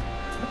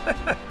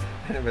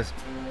 and it was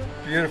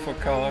beautiful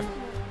color.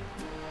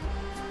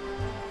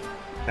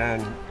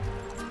 And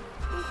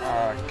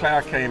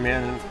Claire came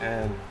in,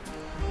 and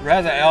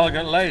rather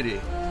elegant lady.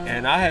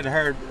 And I had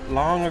heard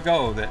long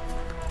ago that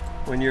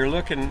when you're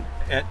looking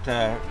at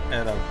a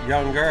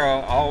young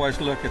girl, always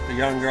look at the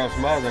young girl's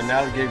mother, and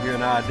that'll give you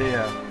an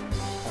idea of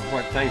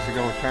what things are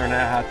going to turn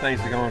out, how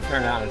things are going to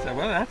turn out. And I said,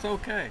 well, that's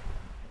okay.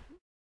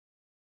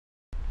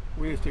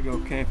 We used to go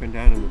camping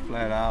down in the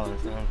Flat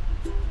Islands.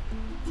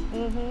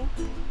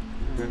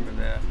 Remember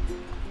that?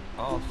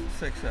 All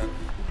 6 of us.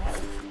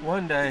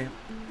 One day,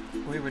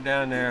 we were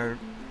down there,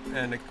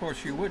 and of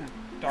course you wouldn't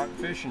start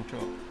fishing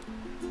till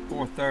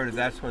 4:30.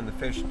 That's when the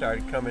fish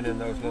started coming in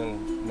those little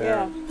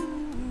narrows.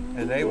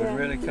 And they would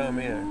really come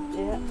in.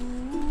 Yeah.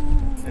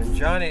 And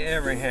Johnny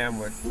Everingham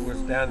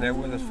was down there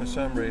with us for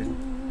some reason.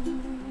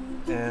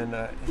 And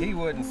he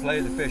wouldn't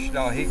play the fish at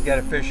all. He'd get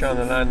a fish on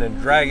the line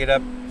and drag it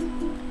up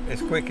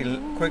as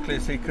quickly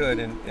as he could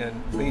and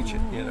beach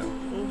it, you know.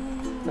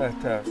 But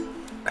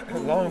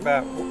long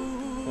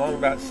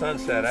about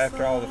sunset,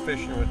 after all the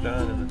fishing was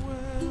done and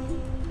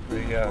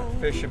the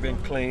fish had been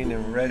cleaned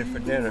and ready for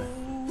dinner,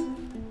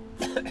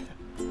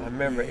 I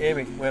remember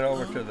Emmy went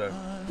over to the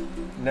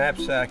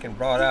knapsack and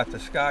brought out the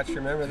scotch,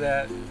 remember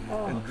that?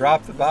 Oh. And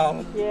dropped the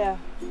bottle. Yeah.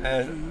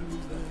 And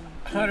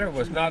Hunter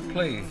was not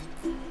pleased.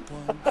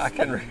 I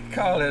can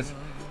recall his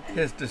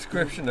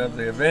description of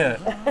the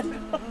event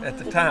at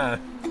the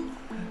time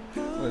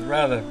was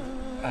rather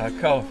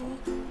colorful.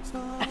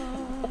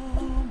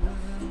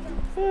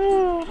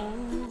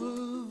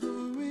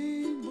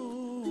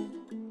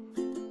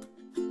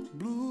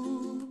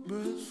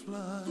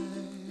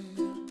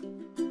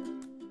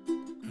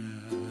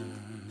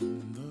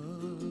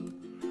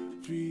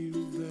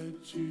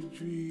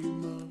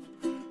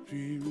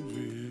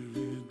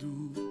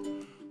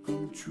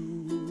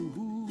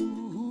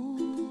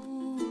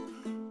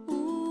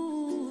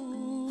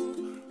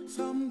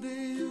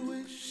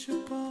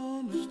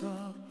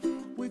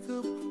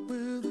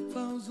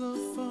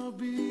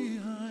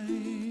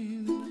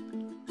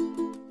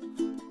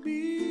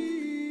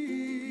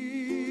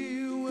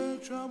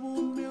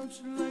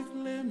 Like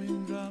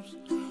lemon drops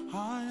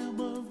high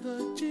above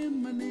the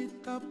chimney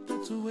top.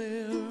 That's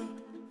where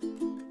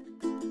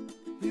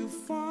you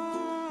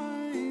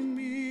find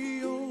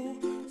me, oh,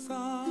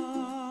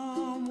 somewhere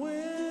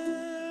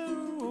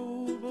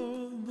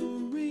over the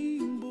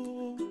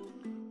rainbow.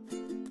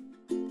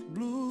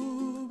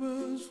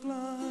 Bluebirds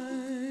fly,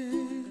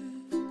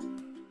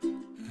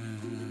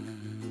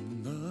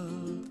 and the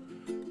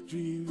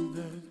dream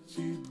that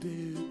you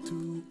dare to,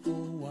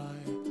 oh why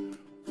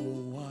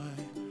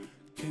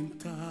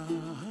can't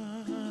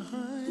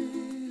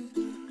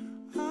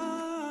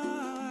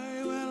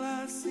well,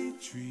 I see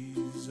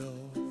trees of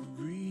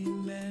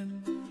green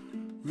and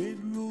red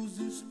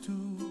roses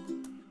too.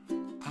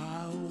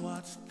 I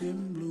watch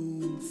them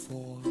bloom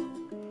for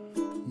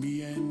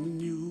me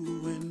and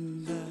you,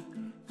 and I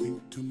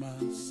think to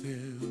myself,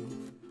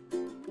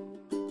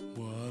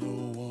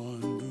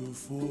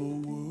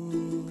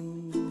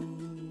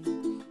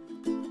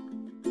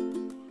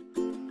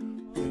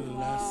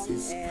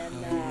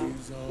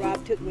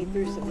 Rob took me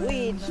through some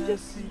weeds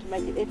just to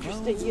make it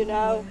interesting, you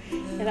know.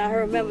 And I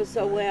remember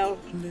so well,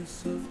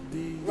 this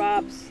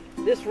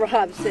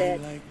Rob said,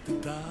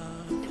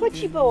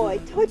 Twitchy boy,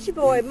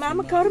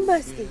 Mama caught a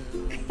muskie.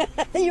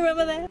 You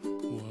remember that?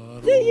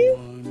 Do you?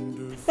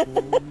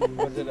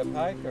 Was it a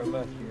pike or a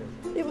muskie?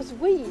 It was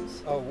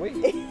weeds. Oh, weeds,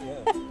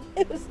 yeah.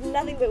 It was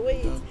nothing but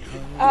weeds.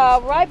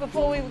 Right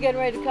before we were getting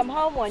ready to come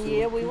home one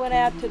year, we went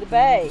out to the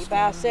bay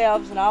by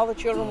ourselves, and all the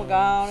children were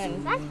gone.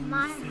 And that's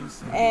my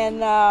house.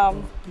 And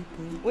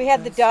we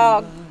had the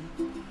dog,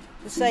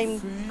 the same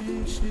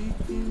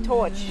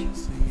torch,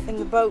 in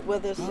the boat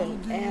with us,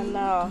 and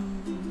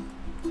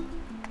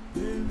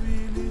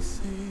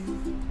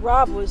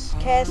Rob was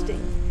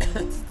casting,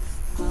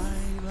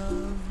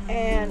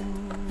 and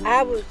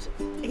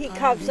he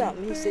caught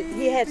something. He said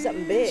he had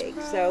something big,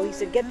 so he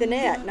said, get the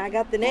net. And I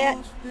got the net,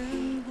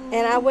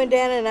 and I went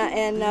down,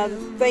 and the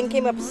thing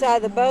came up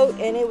beside the boat,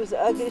 and it was the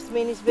ugliest,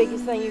 meanest,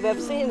 biggest thing you've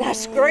ever seen. And I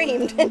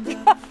screamed and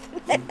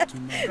dropped the net.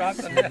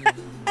 Dropped the net.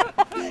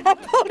 I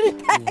pulled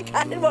it back.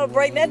 I didn't want to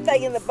bring that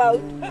thing in the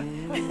boat.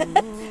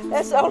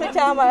 That's the only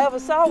time I ever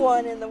saw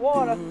one in the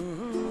water.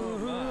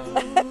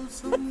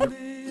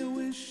 Someday I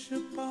wish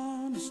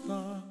upon a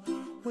star,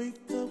 wake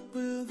up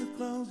where the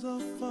clouds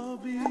are far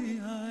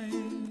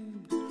behind.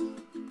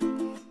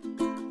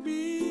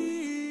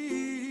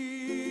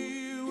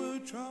 Be where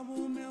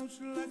trouble melts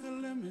like a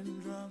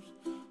lemon drops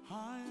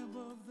high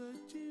above the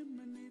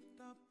chimney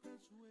top.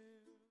 That's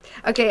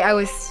where. Okay, I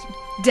was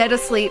dead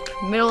asleep,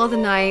 middle of the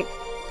night,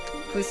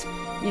 was,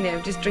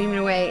 just dreaming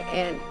away,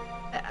 and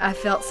I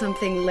felt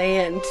something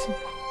land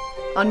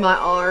on my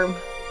arm.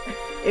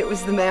 It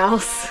was the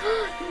mouse.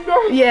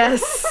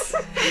 Yes.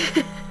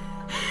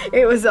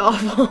 It was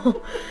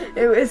awful.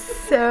 It was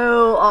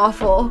so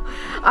awful.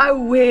 I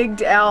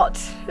wigged out.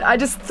 I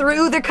just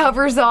threw the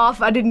covers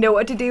off. I didn't know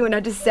what to do, and I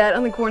just sat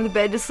on the corner of the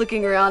bed just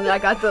looking around, and I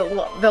got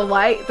the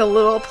light, the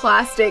little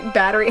plastic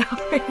battery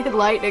operated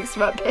light next to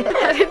my bed.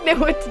 I didn't know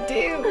what to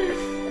do.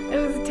 I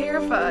was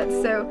terrified.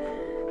 So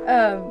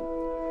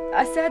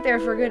I sat there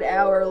for a good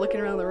hour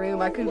looking around the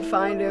room. I couldn't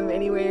find him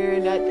anywhere,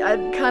 and I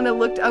kind of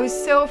looked. I was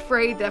so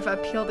afraid that if I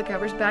peeled the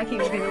covers back, he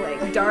was going to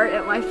like dart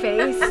at my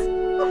face.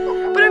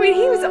 But I mean,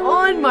 he was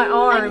on my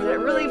arm. It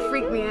really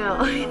freaked me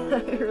out.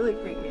 It really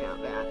freaked me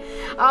out bad.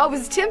 I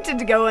was tempted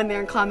to go in there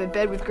and climb in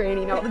bed with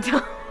Granny and all the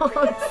dogs.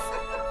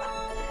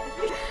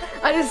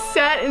 I just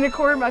sat in the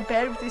corner of my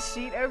bed with this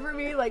sheet over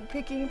me, like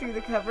picking through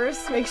the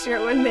covers to make sure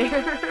it wasn't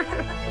there.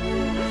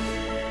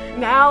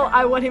 Now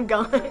I want him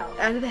gone.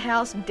 Out of the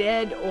house,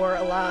 dead or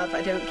alive,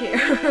 I don't care.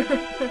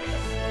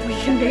 We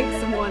can make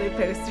some wanted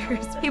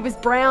posters. He was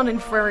brown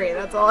and furry,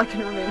 that's all I can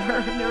remember.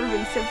 I've never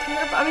been so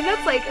terrified. I mean,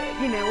 that's like,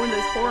 one of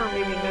those horror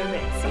movie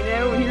moments,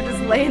 when you're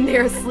just laying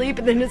there asleep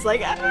and then it's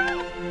like,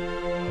 ah.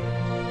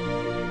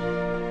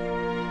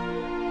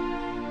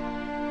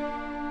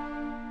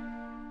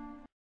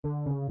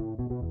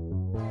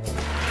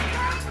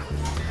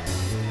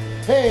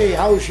 Hey,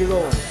 how's you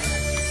going?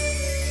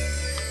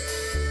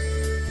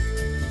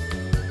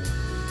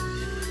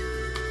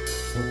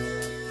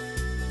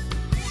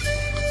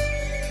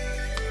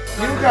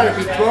 You gotta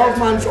be 12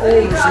 months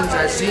older since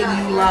I seen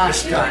you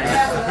last time.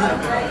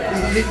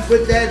 You didn't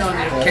put that on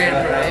your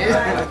camera,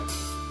 eh?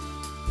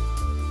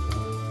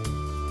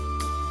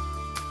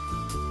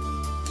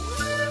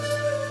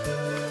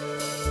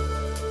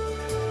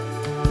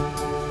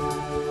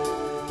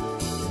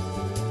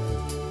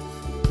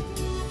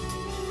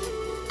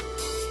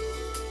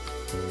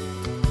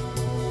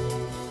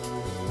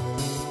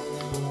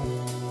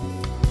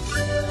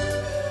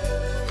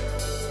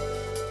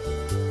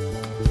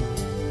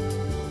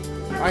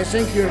 I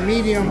think you're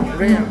medium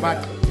rare,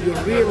 but you're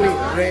really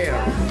rare.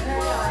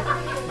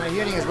 My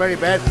hearing is very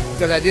bad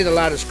because I did a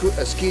lot of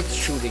skeet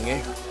shooting,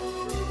 eh?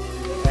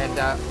 And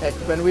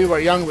when we were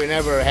young, we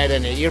never had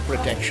any ear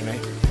protection, eh?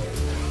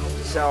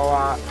 So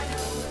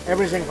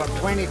everything from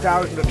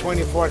 20,000 to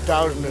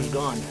 24,000 is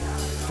gone,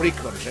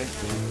 frequent, eh?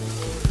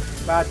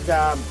 But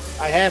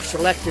I have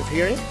selective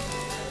hearing.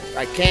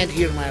 I can't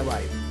hear my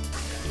wife.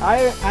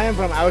 I am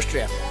from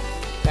Austria,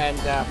 and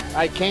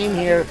I came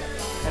here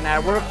and I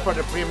worked for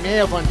the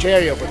Premier of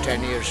Ontario for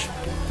 10 years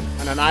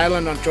on an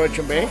island on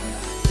Wanapeti Bay.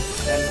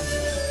 And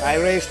I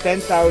raised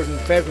 10,000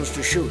 pheasants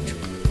to shoot.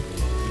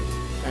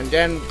 And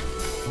then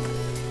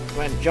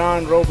when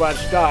John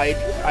Robards died,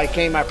 I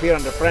came up here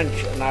on the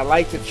French, and I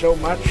liked it so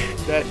much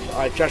that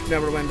I just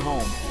never went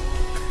home.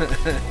 I've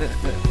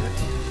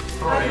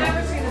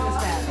never seen it this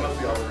bad.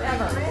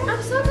 Ever.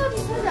 I'm so glad you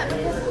said that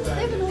because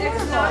they've been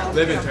horrible.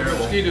 They've been terrible.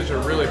 Mosquitoes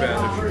are really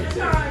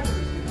bad.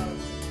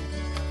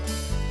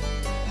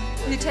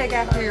 You take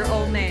after your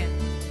old man.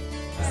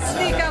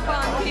 Sneak up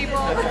on people.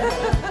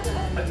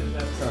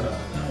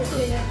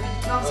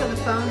 Also the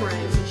phone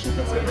rings and she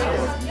puts her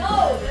hands.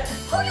 No!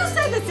 Who you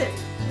say this is?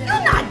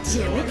 You're not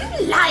Jimmy,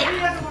 you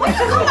liar! Why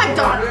you call my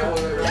daughter?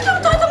 You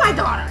don't talk to my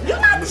daughter. You're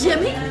not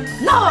Jimmy.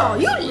 No,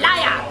 you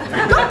liar!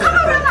 Don't come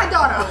around my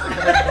daughter.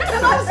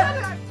 And all of a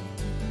sudden,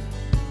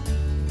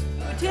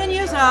 10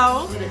 years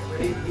old,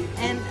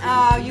 And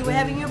you were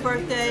having your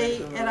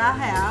birthday at our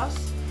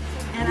house,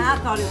 and I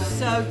thought it was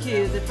so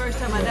cute. The first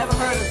time I'd ever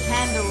heard of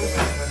candles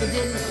that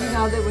didn't, you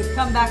know, that would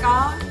come back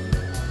on.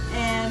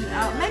 And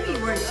maybe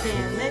you weren't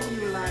 10, maybe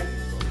you were like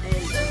 8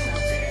 or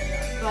something.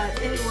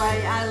 But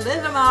anyway, I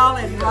lit them all,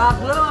 and Rob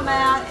blew them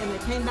out, and they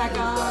came back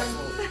on.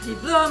 He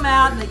blew them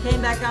out, and they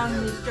came back on,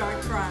 and he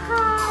started crying.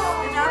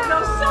 And I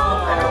felt so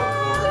bad.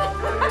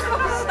 I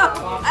felt so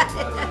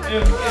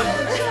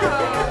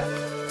bad.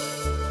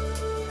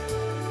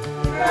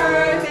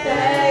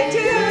 Birthday to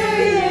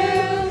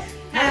you.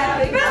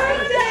 Happy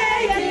birthday,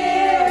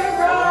 dear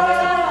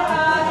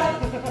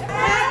Rob.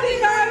 Happy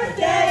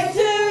birthday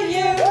to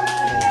you.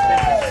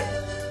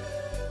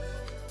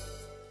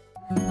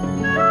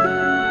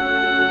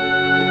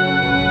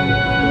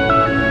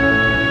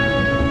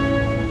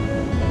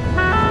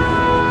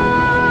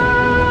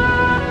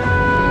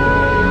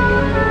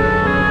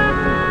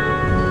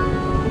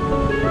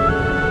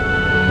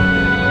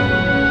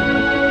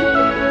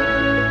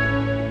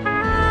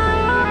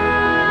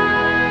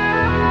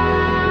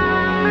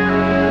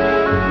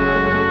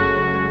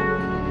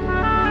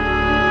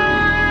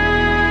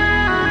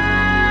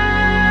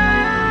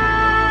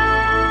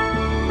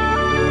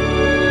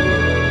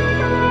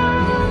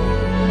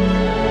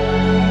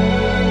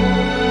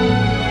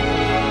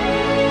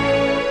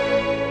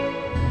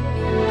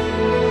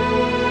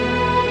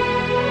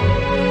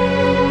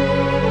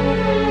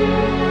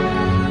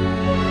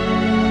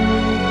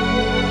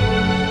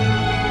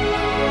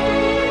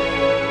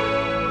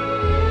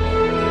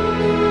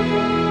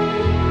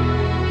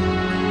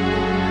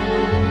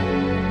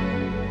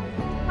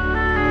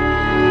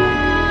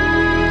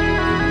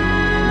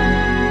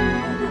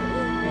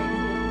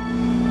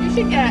 You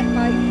should get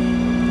like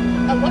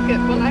a look at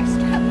when I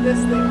strap this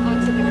thing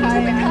onto the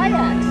kayak. The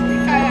kayaks. The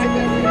kayak.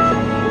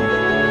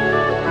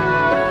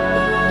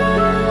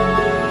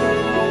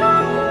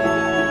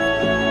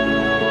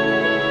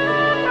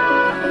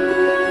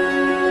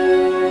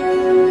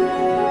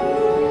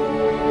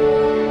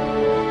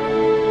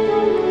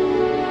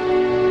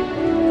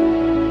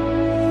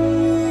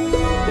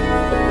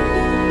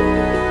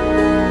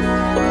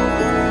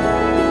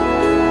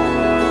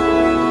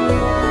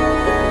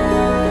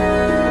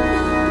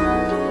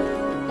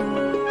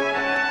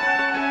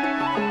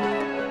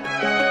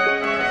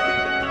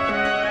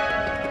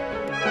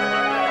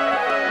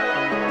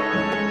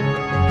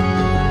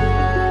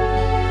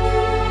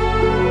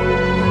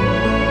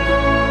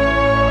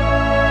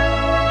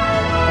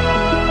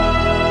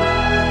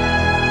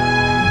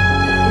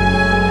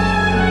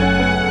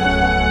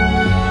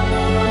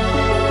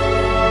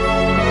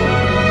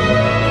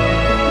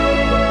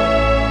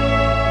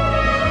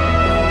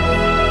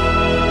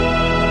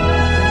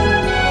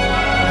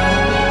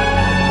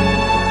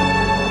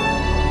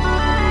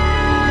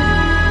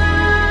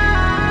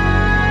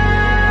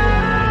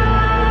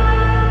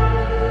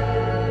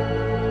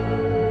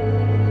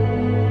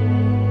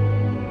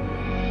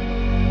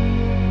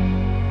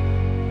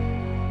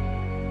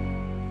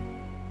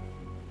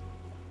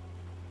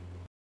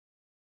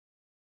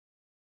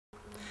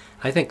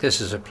 I think this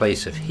is a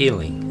place of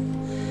healing.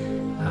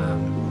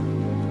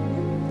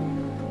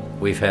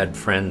 We've had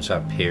friends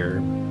up here,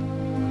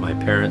 my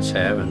parents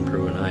have, and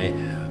Prue and I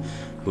have,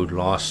 who'd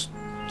lost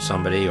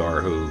somebody,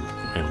 or who,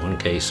 in one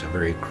case, a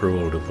very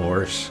cruel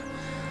divorce,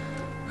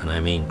 and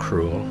I mean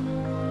cruel.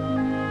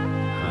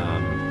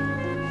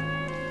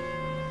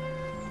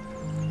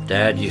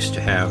 Dad used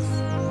to have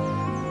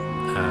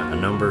a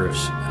number of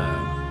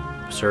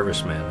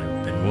servicemen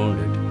who've been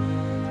wounded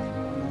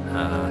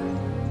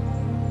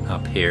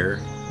up here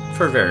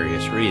for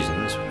various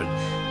reasons,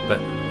 but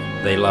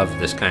they loved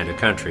this kind of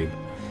country,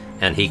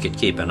 and he could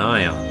keep an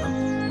eye on them.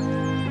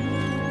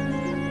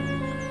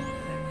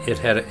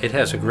 It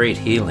has a great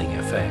healing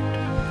effect,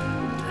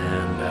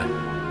 and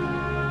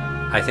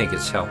I think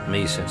it's helped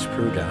me since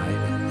Prue died.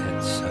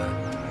 It's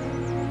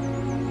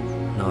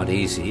not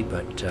easy,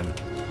 but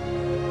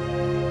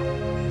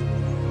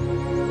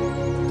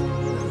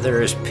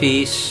there is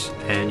peace,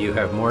 and you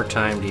have more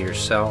time to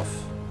yourself,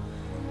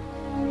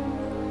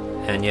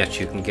 and yet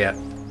you can get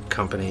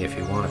company if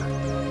you want it.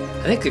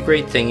 I think the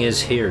great thing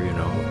is here, you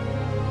know,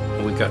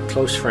 we got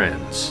close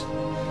friends,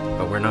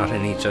 but we're not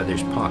in each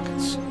other's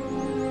pockets.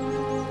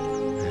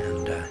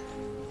 And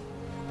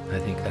I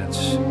think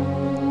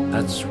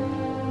that's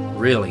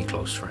really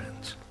close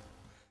friends.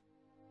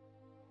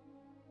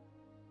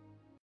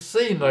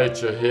 See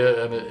nature here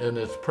in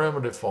its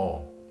primitive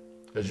form,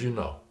 as you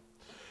know.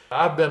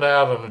 I've been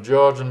out in the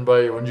Georgian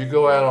Bay. When you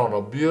go out on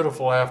a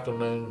beautiful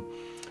afternoon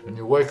and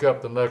you wake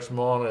up the next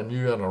morning and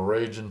you're in a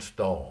raging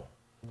storm.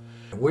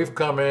 We've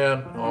come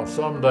in on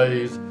some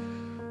days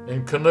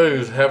in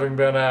canoes, having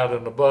been out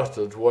in the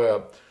bustards,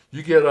 where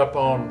you get up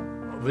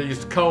on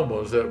these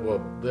combers that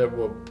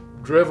were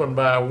driven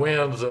by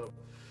winds of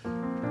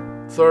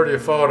 30 or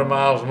 40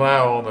 miles an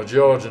hour on the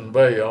Georgian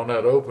Bay, on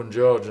that open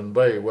Georgian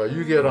Bay, where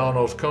you get on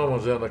those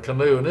combers in a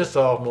canoe and it's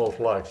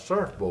almost like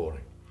surfboarding.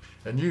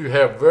 And you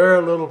have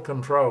very little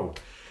control.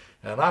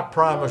 And I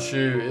promise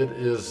you,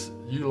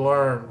 you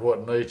learn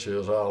what nature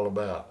is all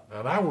about.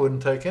 And I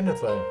wouldn't take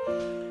anything.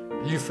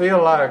 You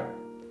feel like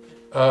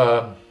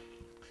there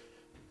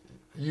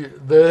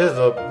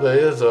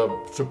is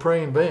a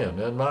supreme being,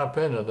 in my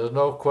opinion. There's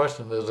no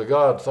question. There's a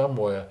God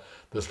somewhere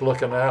that's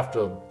looking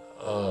after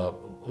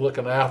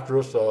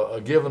us,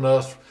 giving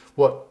us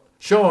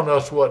showing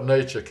us what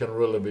nature can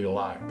really be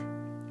like.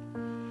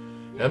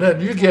 And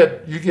then you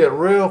get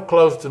real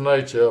close to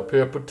nature up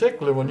here,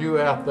 particularly when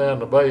you're out there in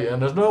the bay,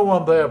 and there's no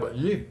one there but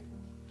you.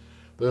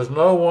 There's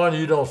no one,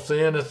 you don't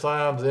see any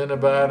signs of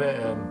anybody,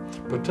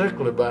 and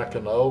particularly back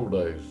in the old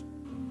days.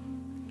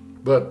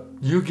 But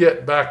you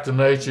get back to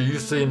nature, you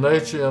see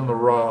nature in the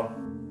raw.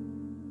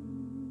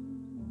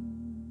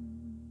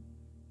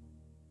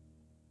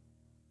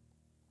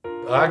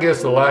 I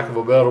guess, for lack of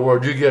a better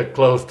word, you get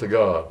close to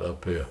God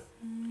up here.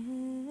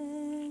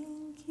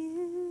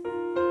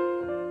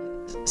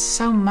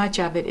 So much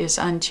of it is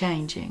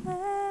unchanging,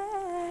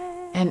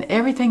 and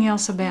everything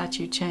else about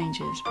you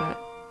changes, but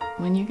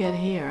when you get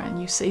here and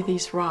you see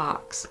these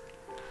rocks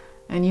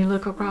and you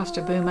look across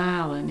to Boom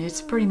Island,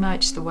 it's pretty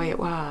much the way it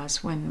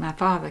was when my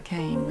father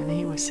came when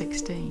he was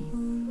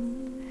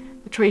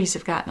 16. The trees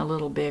have gotten a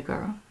little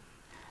bigger,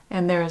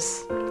 and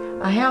there's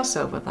a house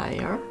over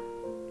there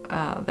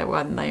that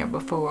wasn't there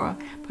before,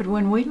 but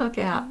when we look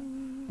out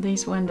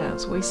these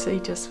windows, we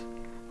see just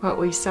what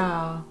we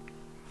saw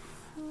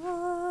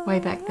way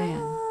back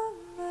then.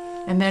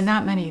 And there are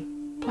not many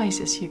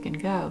places you can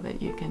go that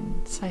you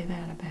can say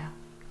that about.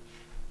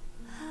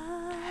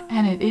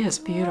 And it is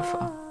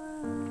beautiful.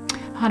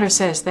 Hunter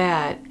says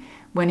that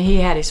when he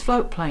had his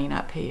float plane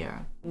up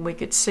here, we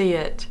could see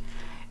it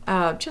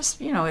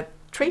just, at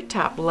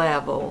treetop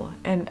level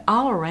and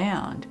all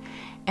around.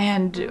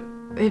 And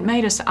it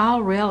made us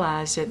all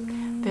realize that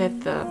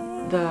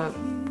the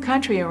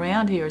country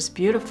around here is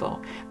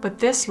beautiful, but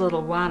this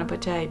little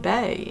Wanapeti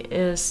Bay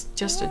is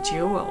just a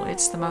jewel.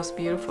 It's the most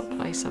beautiful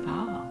place of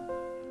all.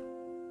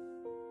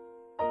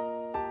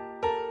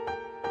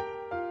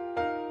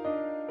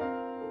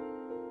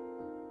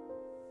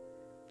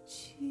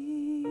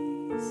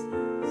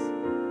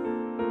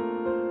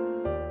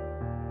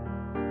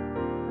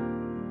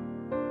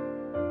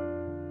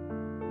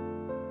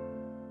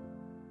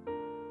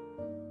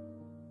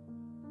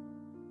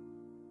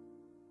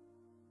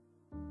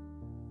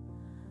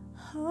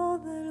 Oh,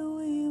 that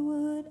we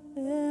would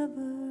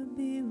ever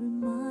be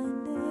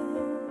reminded.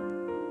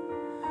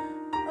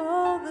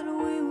 Oh, that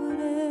we would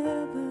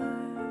ever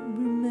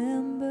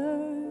remember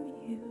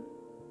you.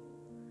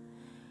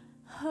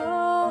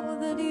 Oh,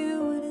 that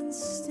you would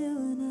instill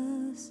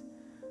in us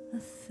a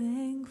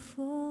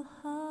thankful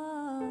heart.